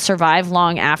like survive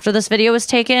long after this video is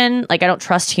taken. Like I don't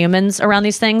trust humans around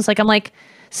these things. Like I'm like,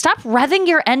 stop revving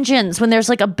your engines when there's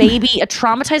like a baby, a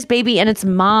traumatized baby and its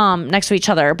mom next to each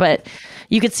other. But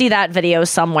you could see that video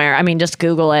somewhere. I mean, just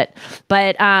Google it.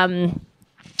 But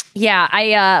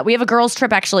yeah, we have a girls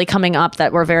trip actually coming up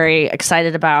that we're very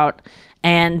excited about,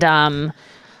 and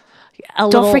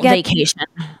little vacation.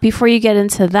 Before you get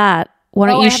into that, why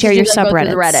don't you share your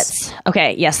subreddits? Reddits.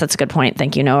 Okay, yes, that's a good point.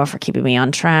 Thank you, Noah, for keeping me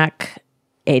on track.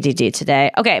 ADD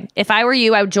today. Okay, if I were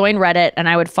you, I would join Reddit and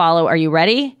I would follow. Are you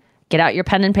ready? Get out your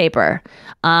pen and paper.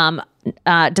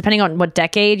 Depending on what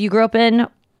decade you grew up in,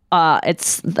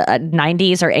 it's the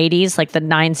 90s or 80s, like the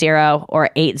 90 or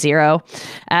 80s,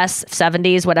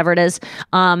 70s, whatever it is.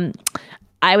 I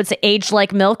would say Age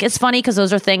Like Milk is funny because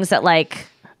those are things that like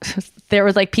there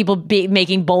was like people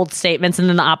making bold statements and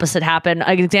then the opposite happened.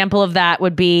 An example of that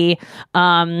would be,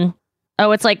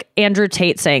 it's like Andrew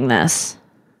Tate saying this.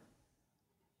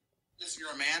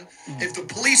 You're a man. If the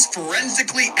police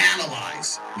forensically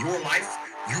analyze your life,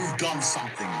 you've done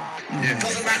something wrong. It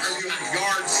doesn't matter if you have a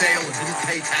yard sale, if you didn't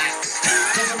pay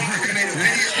tax. Doesn't matter if you made a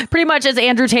video. Pretty much as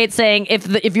Andrew Tate saying,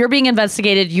 if you're being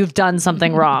investigated, you've done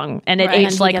something wrong. And it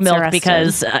aged like milk arrested.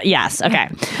 Because, yes. Okay.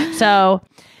 So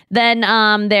then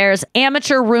there's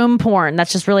amateur room porn.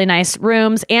 That's just really nice.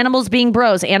 Rooms, animals being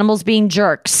bros, animals being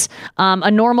jerks. A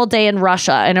normal day in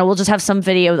Russia. And it will just have some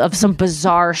video of some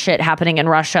bizarre shit happening in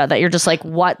Russia that you're just like,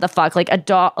 what the fuck? Like a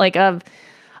dog, like a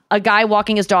guy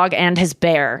walking his dog and his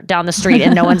bear down the street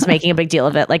and no one's making a big deal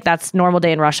of it. Like that's normal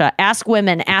day in Russia. Ask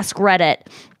women, ask Reddit.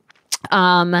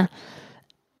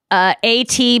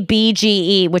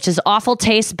 ATBGE, which is awful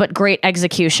taste but great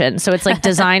execution. So it's like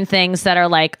design things that are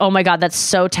like, oh my god, that's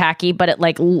so tacky, but it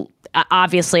like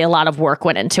obviously a lot of work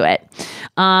went into it.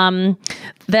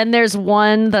 Then there's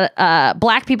one, the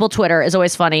Black people Twitter is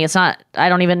always funny. It's not, I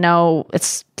don't even know,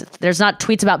 there's not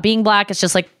tweets about being black. It's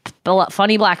just like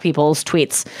funny Black people's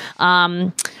tweets.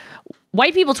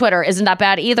 White people Twitter isn't that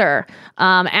bad either.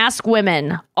 Ask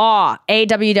women,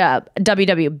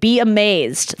 AWW, be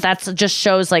amazed. That's just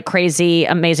shows like crazy,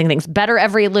 amazing things. Better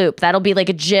every loop. That'll be like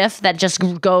a GIF that just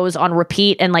goes on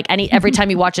repeat, and like every time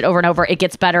you watch it over and over, it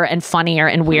gets better and funnier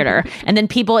and weirder. And then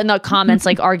people in the comments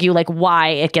like argue like why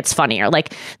it gets funnier.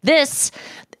 Like this.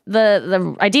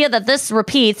 The idea that this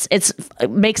repeats it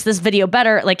makes this video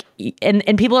better, like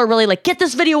and people are really like, get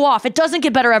this video off, it doesn't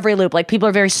get better every loop. Like people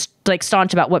are very like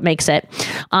staunch about what makes it.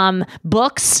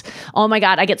 Books, oh my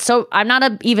god, I'm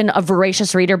not even a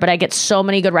voracious reader, but I get so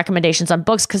many good recommendations on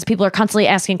books because people are constantly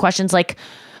asking questions like,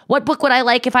 what book would I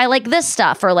like if I like this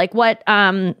stuff, or like what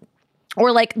are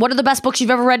the best books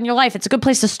you've ever read in your life. It's a good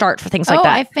place to start for things like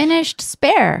that. I finished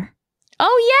Spare.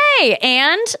 Oh yay.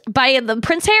 And by the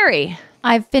Prince Harry.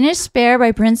 I've finished Spare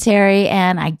by Prince Harry,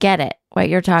 and I get it, what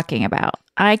you're talking about.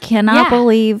 I cannot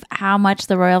believe how much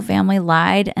the royal family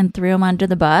lied and threw him under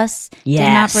the bus. Yes.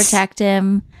 Did not protect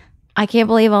him. I can't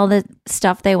believe all the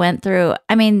stuff they went through.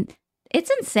 I mean, it's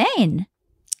insane.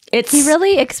 He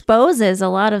really exposes a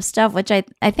lot of stuff, which I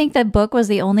think the book was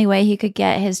the only way he could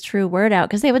get his true word out,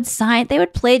 because they would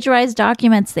plagiarize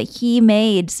documents that he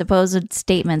made, supposed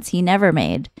statements he never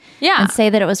made. Yeah. And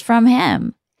say that it was from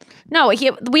him. No,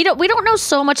 we don't know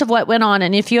so much of what went on,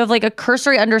 and if you have like a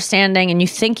cursory understanding and you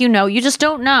think you know, you just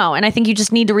don't know. And I think you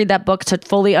just need to read that book to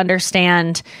fully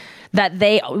understand that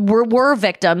they were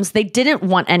victims. They didn't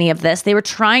want any of this. They were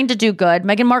trying to do good.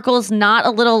 Meghan Markle is not a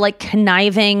little like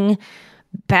conniving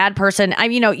bad person.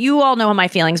 You all know my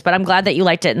feelings, but I'm glad that you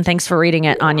liked it, and thanks for reading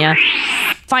it, Anya.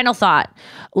 Final thought.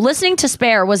 Listening to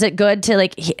Spare, was it good to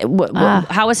like,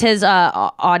 how was his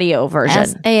audio version?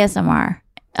 ASMR.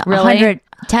 Really?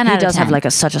 10 out of 10. He does have like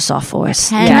such a soft voice.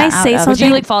 Can I say something? Did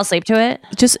you like fall asleep to it?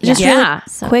 Just really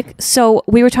quick. So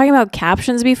we were talking about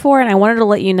captions before, and I wanted to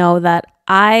let you know that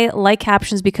I like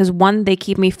captions because 1, they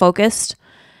keep me focused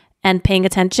and paying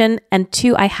attention, and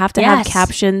 2, I have to have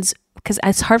captions because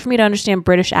it's hard for me to understand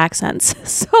British accents.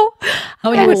 So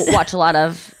you watch a lot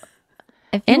of.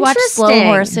 If you watch Slow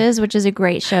Horses, which is a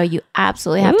great show, you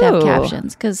absolutely have to have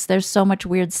captions because there's so much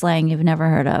weird slang you've never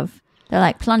heard of. They're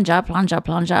like plunger, plunger,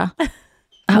 plunger,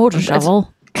 motor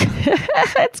shovel.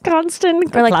 It's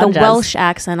constant. Or like the Welsh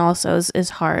accent also is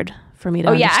hard for me to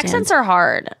understand. Accents are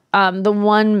hard. The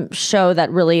one show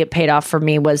that really paid off for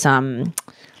me was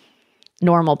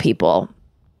Normal People.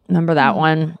 Remember that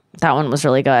one? That one was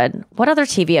really good. What other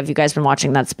TV have you guys been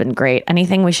watching that's been great?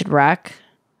 Anything we should rec?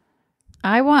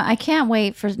 I can't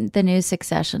wait for the new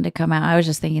Succession to come out. I was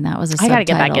just thinking that was I gotta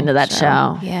get back into that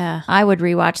show. Yeah. I would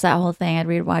rewatch that whole thing. I'd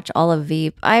rewatch all of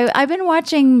Veep. I've been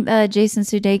watching Jason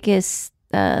Sudeikis,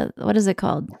 what is it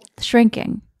called?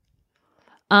 Shrinking.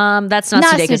 That's not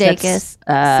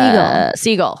Sudeikis.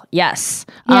 Seagull. Yes.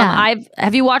 Yeah.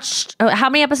 Have you watched, how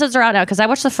many episodes are out now? Because I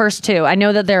watched the first 2. I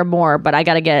know that there are more, but I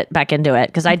got to get back into it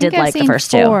because I did like the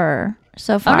first 2. 4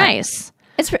 so far. Oh, nice.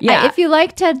 If you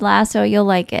like Ted Lasso, you'll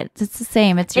like it. It's the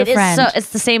same. It's your friend. It's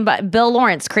the same. Bill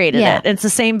Lawrence created it. It's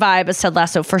the same vibe as Ted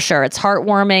Lasso for sure. It's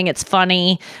heartwarming. It's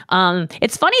funny.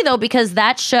 It's funny though because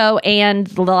that show and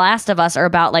The Last of Us are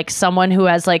about like someone who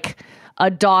has like a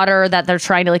daughter that they're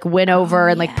trying to like win over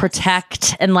and like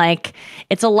protect, and like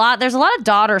it's a lot. There's a lot of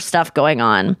daughter stuff going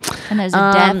on, and there's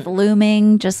a death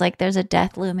looming, just like there's a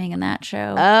death looming in that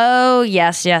show. Oh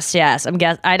yes.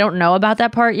 I don't know about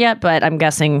that part yet, but I'm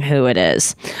guessing who it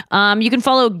is. You can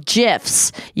follow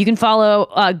GIFs. You can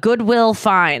follow Goodwill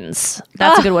Finds.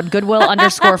 That's a good one. Goodwill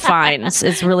 _finds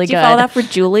is really good. Do you follow that for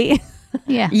Julie?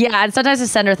 Yeah. And sometimes I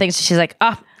send her things. She's like,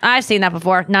 "Oh, I've seen that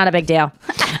before. Not a big deal."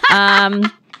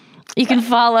 You can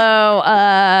follow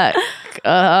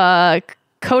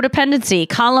Codependency,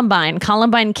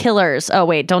 Columbine Killers. Oh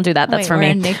wait, don't do that. That's for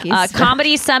me.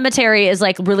 Comedy Cemetery is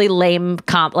like really lame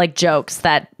like jokes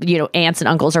that aunts and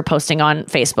uncles are posting on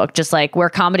Facebook. Just like where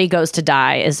comedy goes to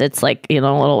die is it's like a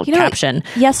little caption.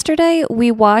 Yesterday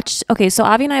we watched. Okay, so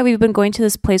Avi and I we've been going to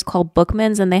this place called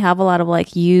Bookman's, and they have a lot of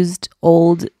like used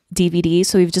old DVDs.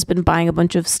 So we've just been buying a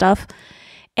bunch of stuff,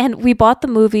 and we bought the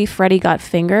movie Freddy Got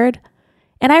Fingered.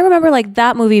 And I remember like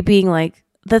that movie being like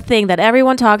the thing that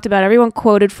everyone talked about, everyone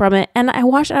quoted from it. And I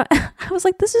watched it. I was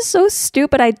like, this is so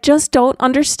stupid. I just don't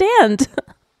understand.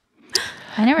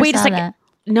 I never saw that.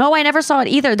 No, I never saw it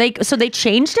either. They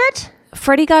changed it?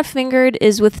 Freddy Got Fingered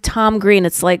is with Tom Green.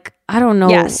 It's like, I don't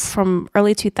know, from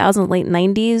early 2000s, late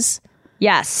 90s.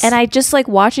 Yes. And I just like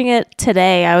watching it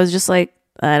today. I was just like,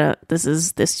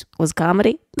 this was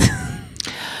comedy.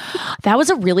 That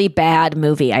was a really bad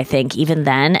movie, I think, even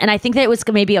then. And I think that it was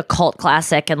maybe a cult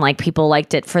classic and like people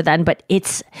liked it for then. But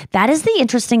that is the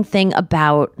interesting thing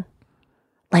about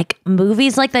like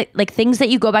movies like that, like things that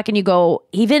you go back and you go,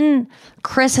 even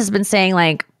Chris has been saying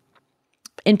like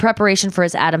in preparation for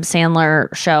his Adam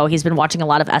Sandler show, he's been watching a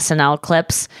lot of SNL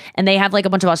clips, and they have like a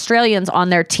bunch of Australians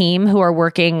on their team who are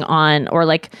working on, or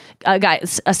like a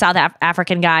South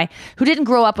African guy who didn't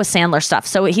grow up with Sandler stuff.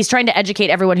 So he's trying to educate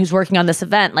everyone who's working on this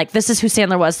event. Like, this is who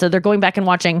Sandler was. So they're going back and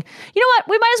watching, you know what?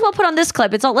 We might as well put on this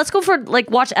clip. Let's go for like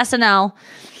watch SNL.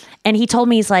 And he told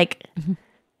me, he's like,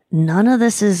 none of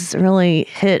this is really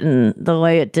hitting the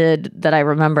way it did that I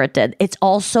remember it did. It's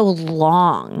all so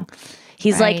long.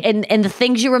 He's right. Like, and the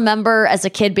things you remember as a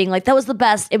kid being like, that was the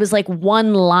best. It was like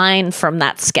one line from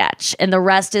that sketch, and the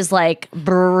rest is like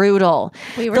brutal.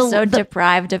 We were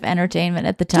deprived of entertainment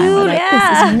at the time. Dude, like,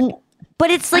 yeah. But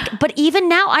it's like, but even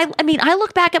now, I mean, I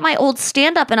look back at my old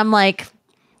stand-up and I'm like,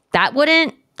 that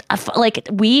wouldn't, like,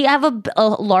 we have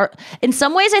in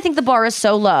some ways, I think the bar is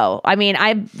so low. I mean,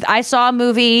 I saw a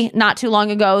movie not too long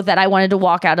ago that I wanted to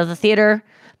walk out of the theater,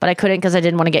 but I couldn't because I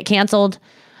didn't want to get canceled.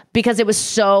 Because it was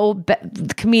so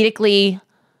comedically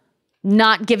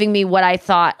not giving me what I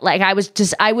thought. Like, I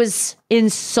was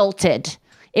insulted.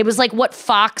 It was like what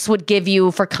Fox would give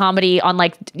you for comedy on,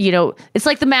 like, you know, it's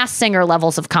like the Masked Singer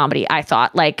levels of comedy, I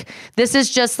thought. Like, this is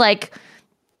just like,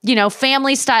 you know,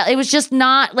 family style. It was just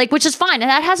not like, which is fine. And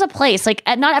that has a place. Like,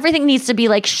 not everything needs to be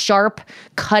like sharp,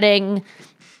 cutting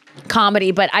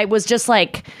comedy. But I was just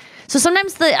like... So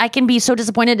sometimes I can be so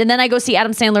disappointed, and then I go see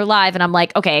Adam Sandler live, and I'm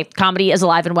like, okay, comedy is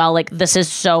alive and well. Like, this is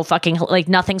so fucking, like,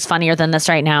 nothing's funnier than this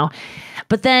right now.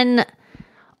 But then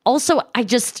also,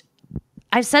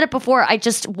 I've said it before. I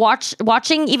just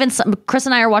watching even Chris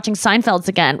and I are watching Seinfeld's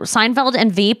again. Seinfeld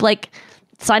and Veep, like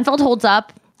Seinfeld holds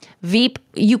up. Veep,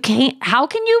 you can't. How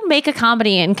can you make a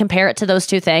comedy and compare it to those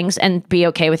two things and be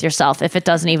okay with yourself if it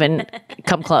doesn't even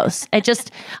come close? I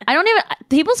don't even.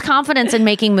 People's confidence in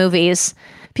making movies.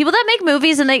 People that make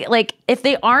movies and they like, if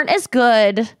they aren't as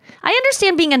good, I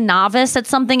understand being a novice at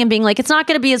something and being like, it's not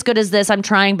going to be as good as this. I'm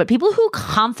trying. But people who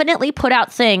confidently put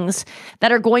out things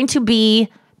that are going to be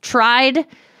tried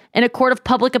in a court of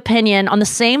public opinion on the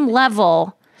same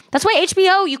level. That's why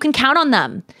HBO, you can count on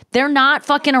them. They're not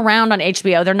fucking around on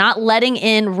HBO. They're not letting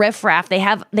in riffraff. They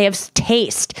have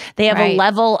taste. They have a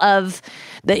level of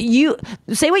that. You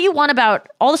say what you want about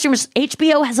all the streamers.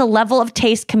 HBO has a level of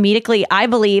taste comedically, I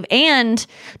believe, and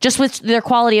just with their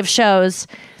quality of shows.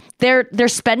 They're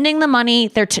spending the money.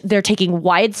 They're taking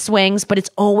wide swings, but it's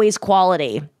always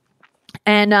quality.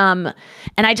 And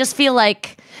I just feel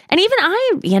like, and even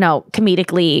I,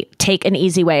 comedically take an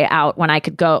easy way out when I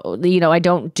could go, I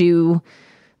don't do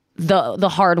the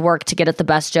hard work to get at the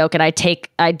best joke, and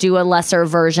I do a lesser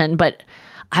version, but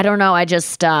I don't know. I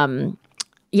just,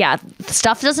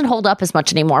 stuff doesn't hold up as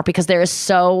much anymore because there is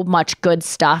so much good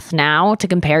stuff now to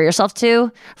compare yourself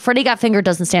to. Freddy Got Fingered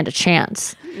doesn't stand a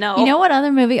chance. No. You know what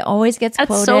other movie always gets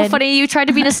quoted? That's so funny. You tried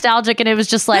to be nostalgic and it was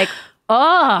just like,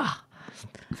 oh.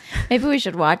 Maybe we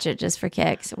should watch it just for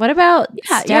kicks. What about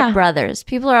Step Brothers?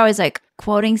 People are always like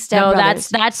quoting Step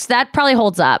Brothers. No, that probably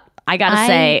holds up. I gotta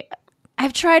say.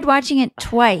 I've tried watching it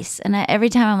twice, and every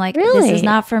time I'm like, this is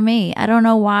not for me. I don't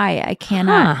know why. I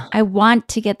cannot. I want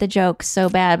to get the joke so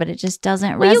bad, but it just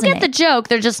doesn't resonate. You get the joke.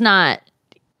 They're just not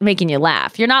making you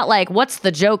laugh. You're not like, what's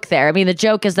the joke there? I mean, the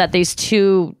joke is that these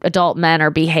two adult men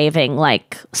are behaving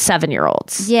like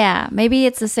 7-year-olds. Yeah, maybe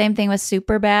it's the same thing with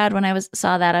Superbad. When I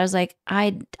saw that, I was like,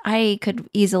 I could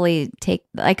easily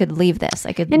I could leave this.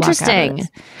 I could Interesting. Walk out of this.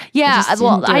 Yeah,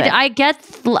 well,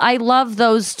 I love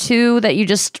those two that you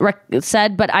just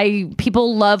said, but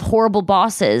people love Horrible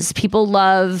Bosses. People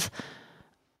love,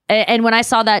 and when I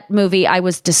saw that movie, I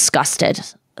was disgusted.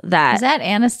 Is that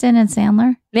Aniston and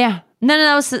Sandler? Yeah. No,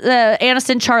 it was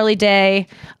Aniston, Charlie Day.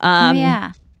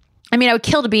 Yeah. I mean, I would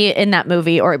kill to be in that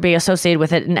movie or be associated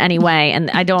with it in any way. And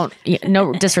I don't,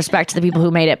 no disrespect to the people who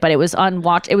made it, but it was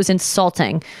it was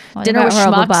insulting. Dinner with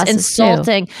Schmucks,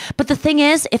 insulting. Too. But the thing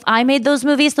is, if I made those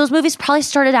movies probably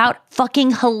started out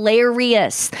fucking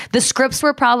hilarious. The scripts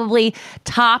were probably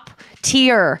top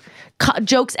tier.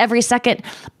 Jokes every second,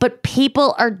 but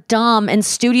people are dumb and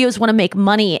studios want to make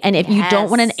money, and if you don't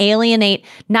want to alienate,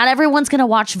 not everyone's going to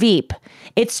watch Veep.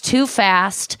 It's too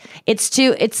fast. It's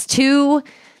too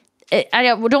I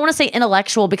don't want to say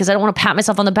intellectual because I don't want to pat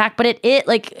myself on the back, but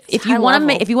if you want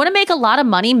to make a lot of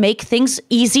money, make things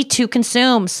easy to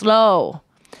consume. Slow.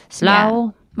 Yeah.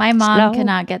 My mom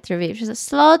cannot get through Veep. She says,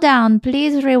 slow down,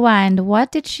 please rewind.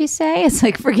 What did she say? It's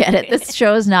like, forget it. This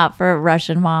show is not for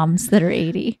Russian moms that are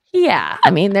 80. Yeah.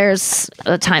 I mean, there's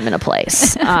a time and a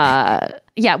place.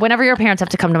 Whenever your parents have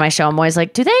to come to my show, I'm always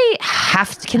like,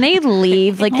 can they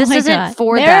leave? Like, this isn't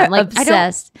for They're them. Like,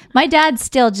 obsessed. My dad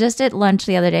still, just at lunch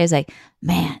the other day, is like,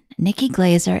 man, Nikki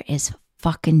Glaser is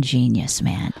fucking genius,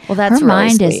 man. Well, that's her really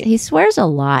mind sweet. he swears a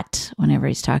lot whenever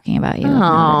he's talking about you.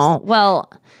 Oh,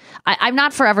 well, I'm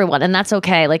not for everyone, and that's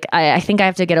okay. Like, I think I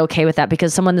have to get okay with that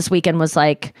because someone this weekend was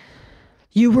like,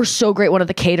 you were so great. One of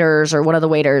the caterers or one of the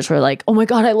waiters were like, oh my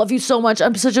God, I love you so much.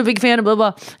 I'm such a big fan of blah,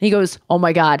 blah. And he goes, oh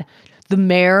my God. The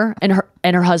mayor and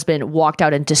her husband walked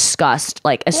out in disgust,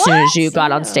 like as soon as you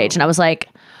got on stage. And I was like,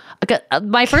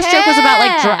 my first joke was about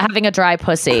like having a dry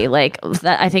pussy. Like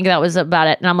I think that was about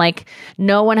it. And I'm like,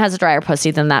 no one has a drier pussy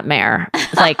than that mayor.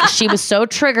 Like she was so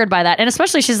triggered by that. And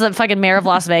especially she's the fucking mayor of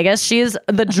Las Vegas. She is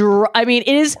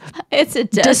it's a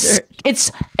desert.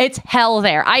 It's hell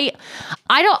there. I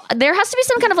don't, there has to be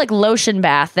some kind of like lotion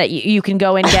bath that you can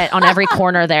go and get on every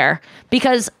corner there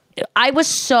because I was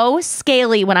so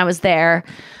scaly when I was there.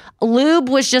 Lube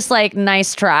was just like,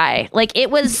 nice try. Like it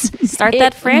was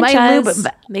that franchise.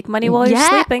 Make money while you're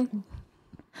sleeping.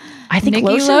 I think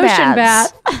Nikki lotion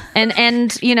bath. and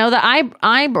the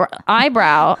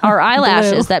eyebrow or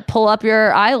eyelashes that pull up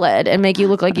your eyelid and make you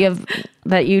look like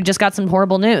you just got some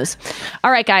horrible news.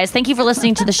 All right, guys, thank you for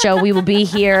listening to the show. We will be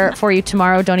here for you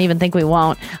tomorrow. Don't even think we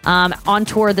won't. On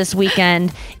tour this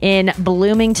weekend in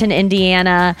Bloomington,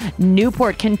 Indiana,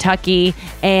 Newport, Kentucky,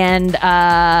 and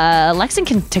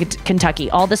Lexington, Kentucky,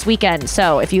 all this weekend.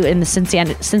 So if you in the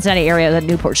Cincinnati area, the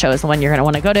Newport show is the one you're going to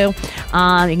want to go to.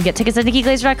 You can get tickets at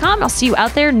NikkiGlaser.com. I'll see you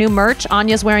out there. New merch.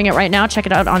 Anya's wearing it right now. Check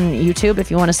it out on YouTube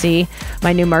if you want to see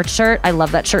my new merch shirt. I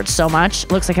love that shirt so much.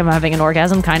 It looks like I'm having an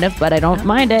orgasm, kind of, but I don't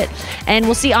mind it. And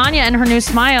we'll see Anya and her new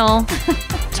smile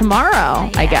tomorrow,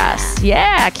 I guess.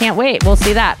 Yeah, can't wait. We'll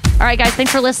see that. All right, guys,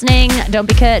 thanks for listening. Don't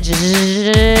be cut.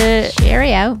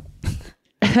 Cheerio.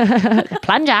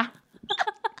 Plunger.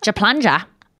 Plunger.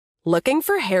 Looking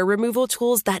for hair removal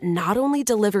tools that not only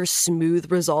deliver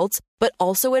smooth results, but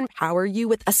also empower you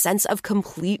with a sense of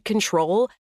complete control?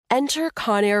 Enter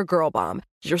Conair Girl Bomb,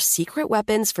 your secret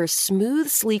weapons for smooth,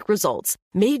 sleek results,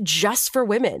 made just for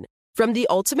women. From the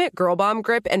ultimate Girl Bomb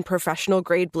grip and professional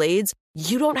grade blades,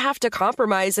 you don't have to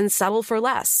compromise and settle for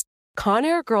less.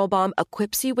 Conair Girl Bomb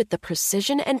equips you with the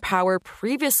precision and power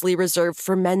previously reserved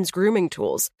for men's grooming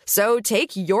tools. So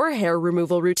take your hair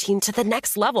removal routine to the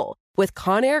next level with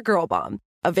Conair Girl Bomb.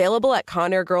 Available at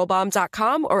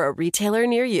ConairGirlBomb.com or a retailer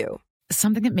near you.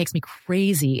 Something that makes me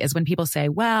crazy is when people say,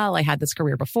 well, I had this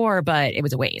career before, but it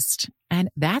was a waste. And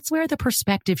that's where the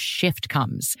perspective shift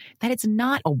comes, that it's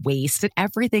not a waste, that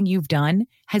everything you've done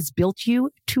has built you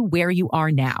to where you are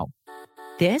now.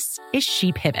 This is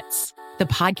She Pivots, the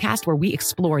podcast where we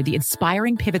explore the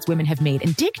inspiring pivots women have made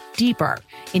and dig deeper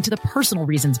into the personal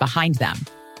reasons behind them.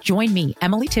 Join me,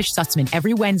 Emily Tish Sussman,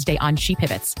 every Wednesday on She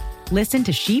Pivots. Listen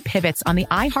to She Pivots on the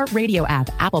iHeartRadio app,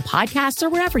 Apple Podcasts, or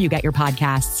wherever you get your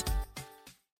podcasts.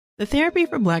 The Therapy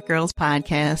for Black Girls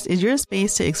podcast is your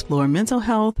space to explore mental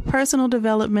health, personal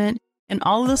development, and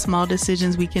all of the small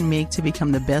decisions we can make to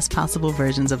become the best possible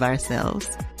versions of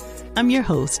ourselves. I'm your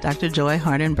host, Dr. Joy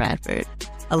Harden Bradford,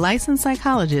 a licensed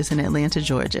psychologist in Atlanta,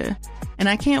 Georgia, and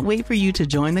I can't wait for you to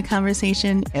join the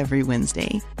conversation every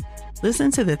Wednesday.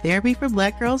 Listen to the Therapy for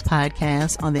Black Girls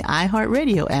podcast on the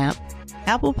iHeartRadio app,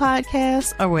 Apple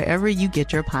Podcasts, or wherever you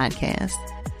get your podcasts.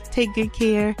 Take good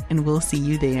care, and we'll see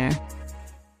you there.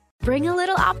 Bring a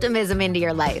little optimism into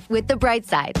your life with The Bright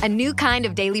Side, a new kind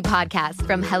of daily podcast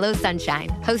from Hello Sunshine,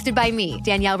 hosted by me,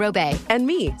 Danielle Robay. And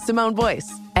me, Simone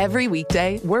Boyce. Every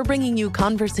weekday, we're bringing you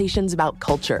conversations about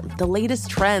culture, the latest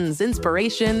trends,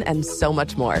 inspiration, and so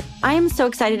much more. I am so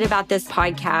excited about this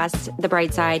podcast, The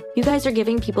Bright Side. You guys are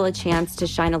giving people a chance to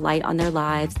shine a light on their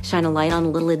lives, shine a light on a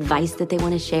little advice that they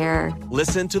want to share.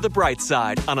 Listen to The Bright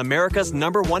Side on America's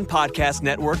 #1 podcast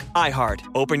network, iHeart.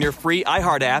 Open your free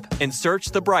iHeart app and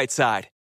search The Bright Side.